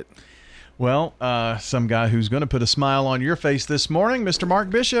look at it. Well, some guy who's going to put a smile on your face this morning, Mr. Mark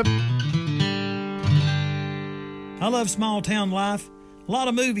Bishop. I love small town life. A lot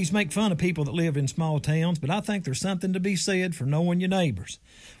of movies make fun of people that live in small towns, but I think there's something to be said for knowing your neighbors.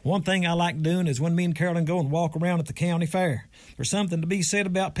 One thing I like doing is when me and Carolyn go and walk around at the county fair. There's something to be said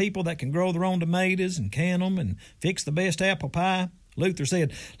about people that can grow their own tomatoes and can them and fix the best apple pie. Luther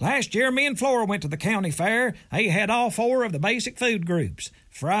said, "Last year me and Flora went to the county fair. They had all 4 of the basic food groups: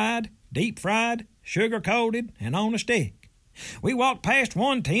 fried, deep fried, sugar-coated, and on a stick. We walked past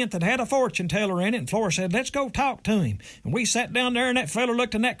one tent that had a fortune teller in it, and Flora said, 'Let's go talk to him.' And we sat down there, and that fella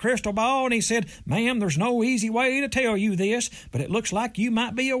looked in that crystal ball, and he said, 'Ma'am, there's no easy way to tell you this, but it looks like you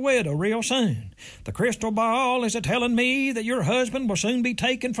might be a widow real soon. The crystal ball is a-telling me that your husband will soon be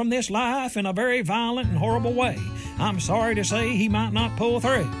taken from this life in a very violent and horrible way. I'm sorry to say he might not pull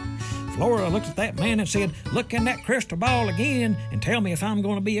through.' Flora looked at that man and said, 'Look in that crystal ball again and tell me if I'm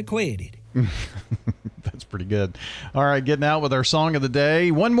going to be acquitted.'" That's pretty good. All right, getting out with our song of the day.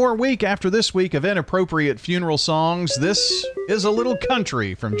 One more week after this week of inappropriate funeral songs. This is A Little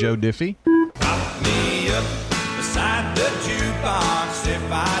Country from Joe Diffie. Prop me up beside the jukebox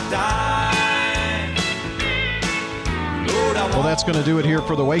if I die. Lord, Well, that's going to do it here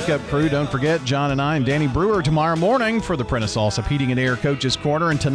for the Wake Up Crew. Don't forget, John and I and Danny Brewer tomorrow morning for the Prentice Allsup Heating and Air Coaches Corner. And tonight,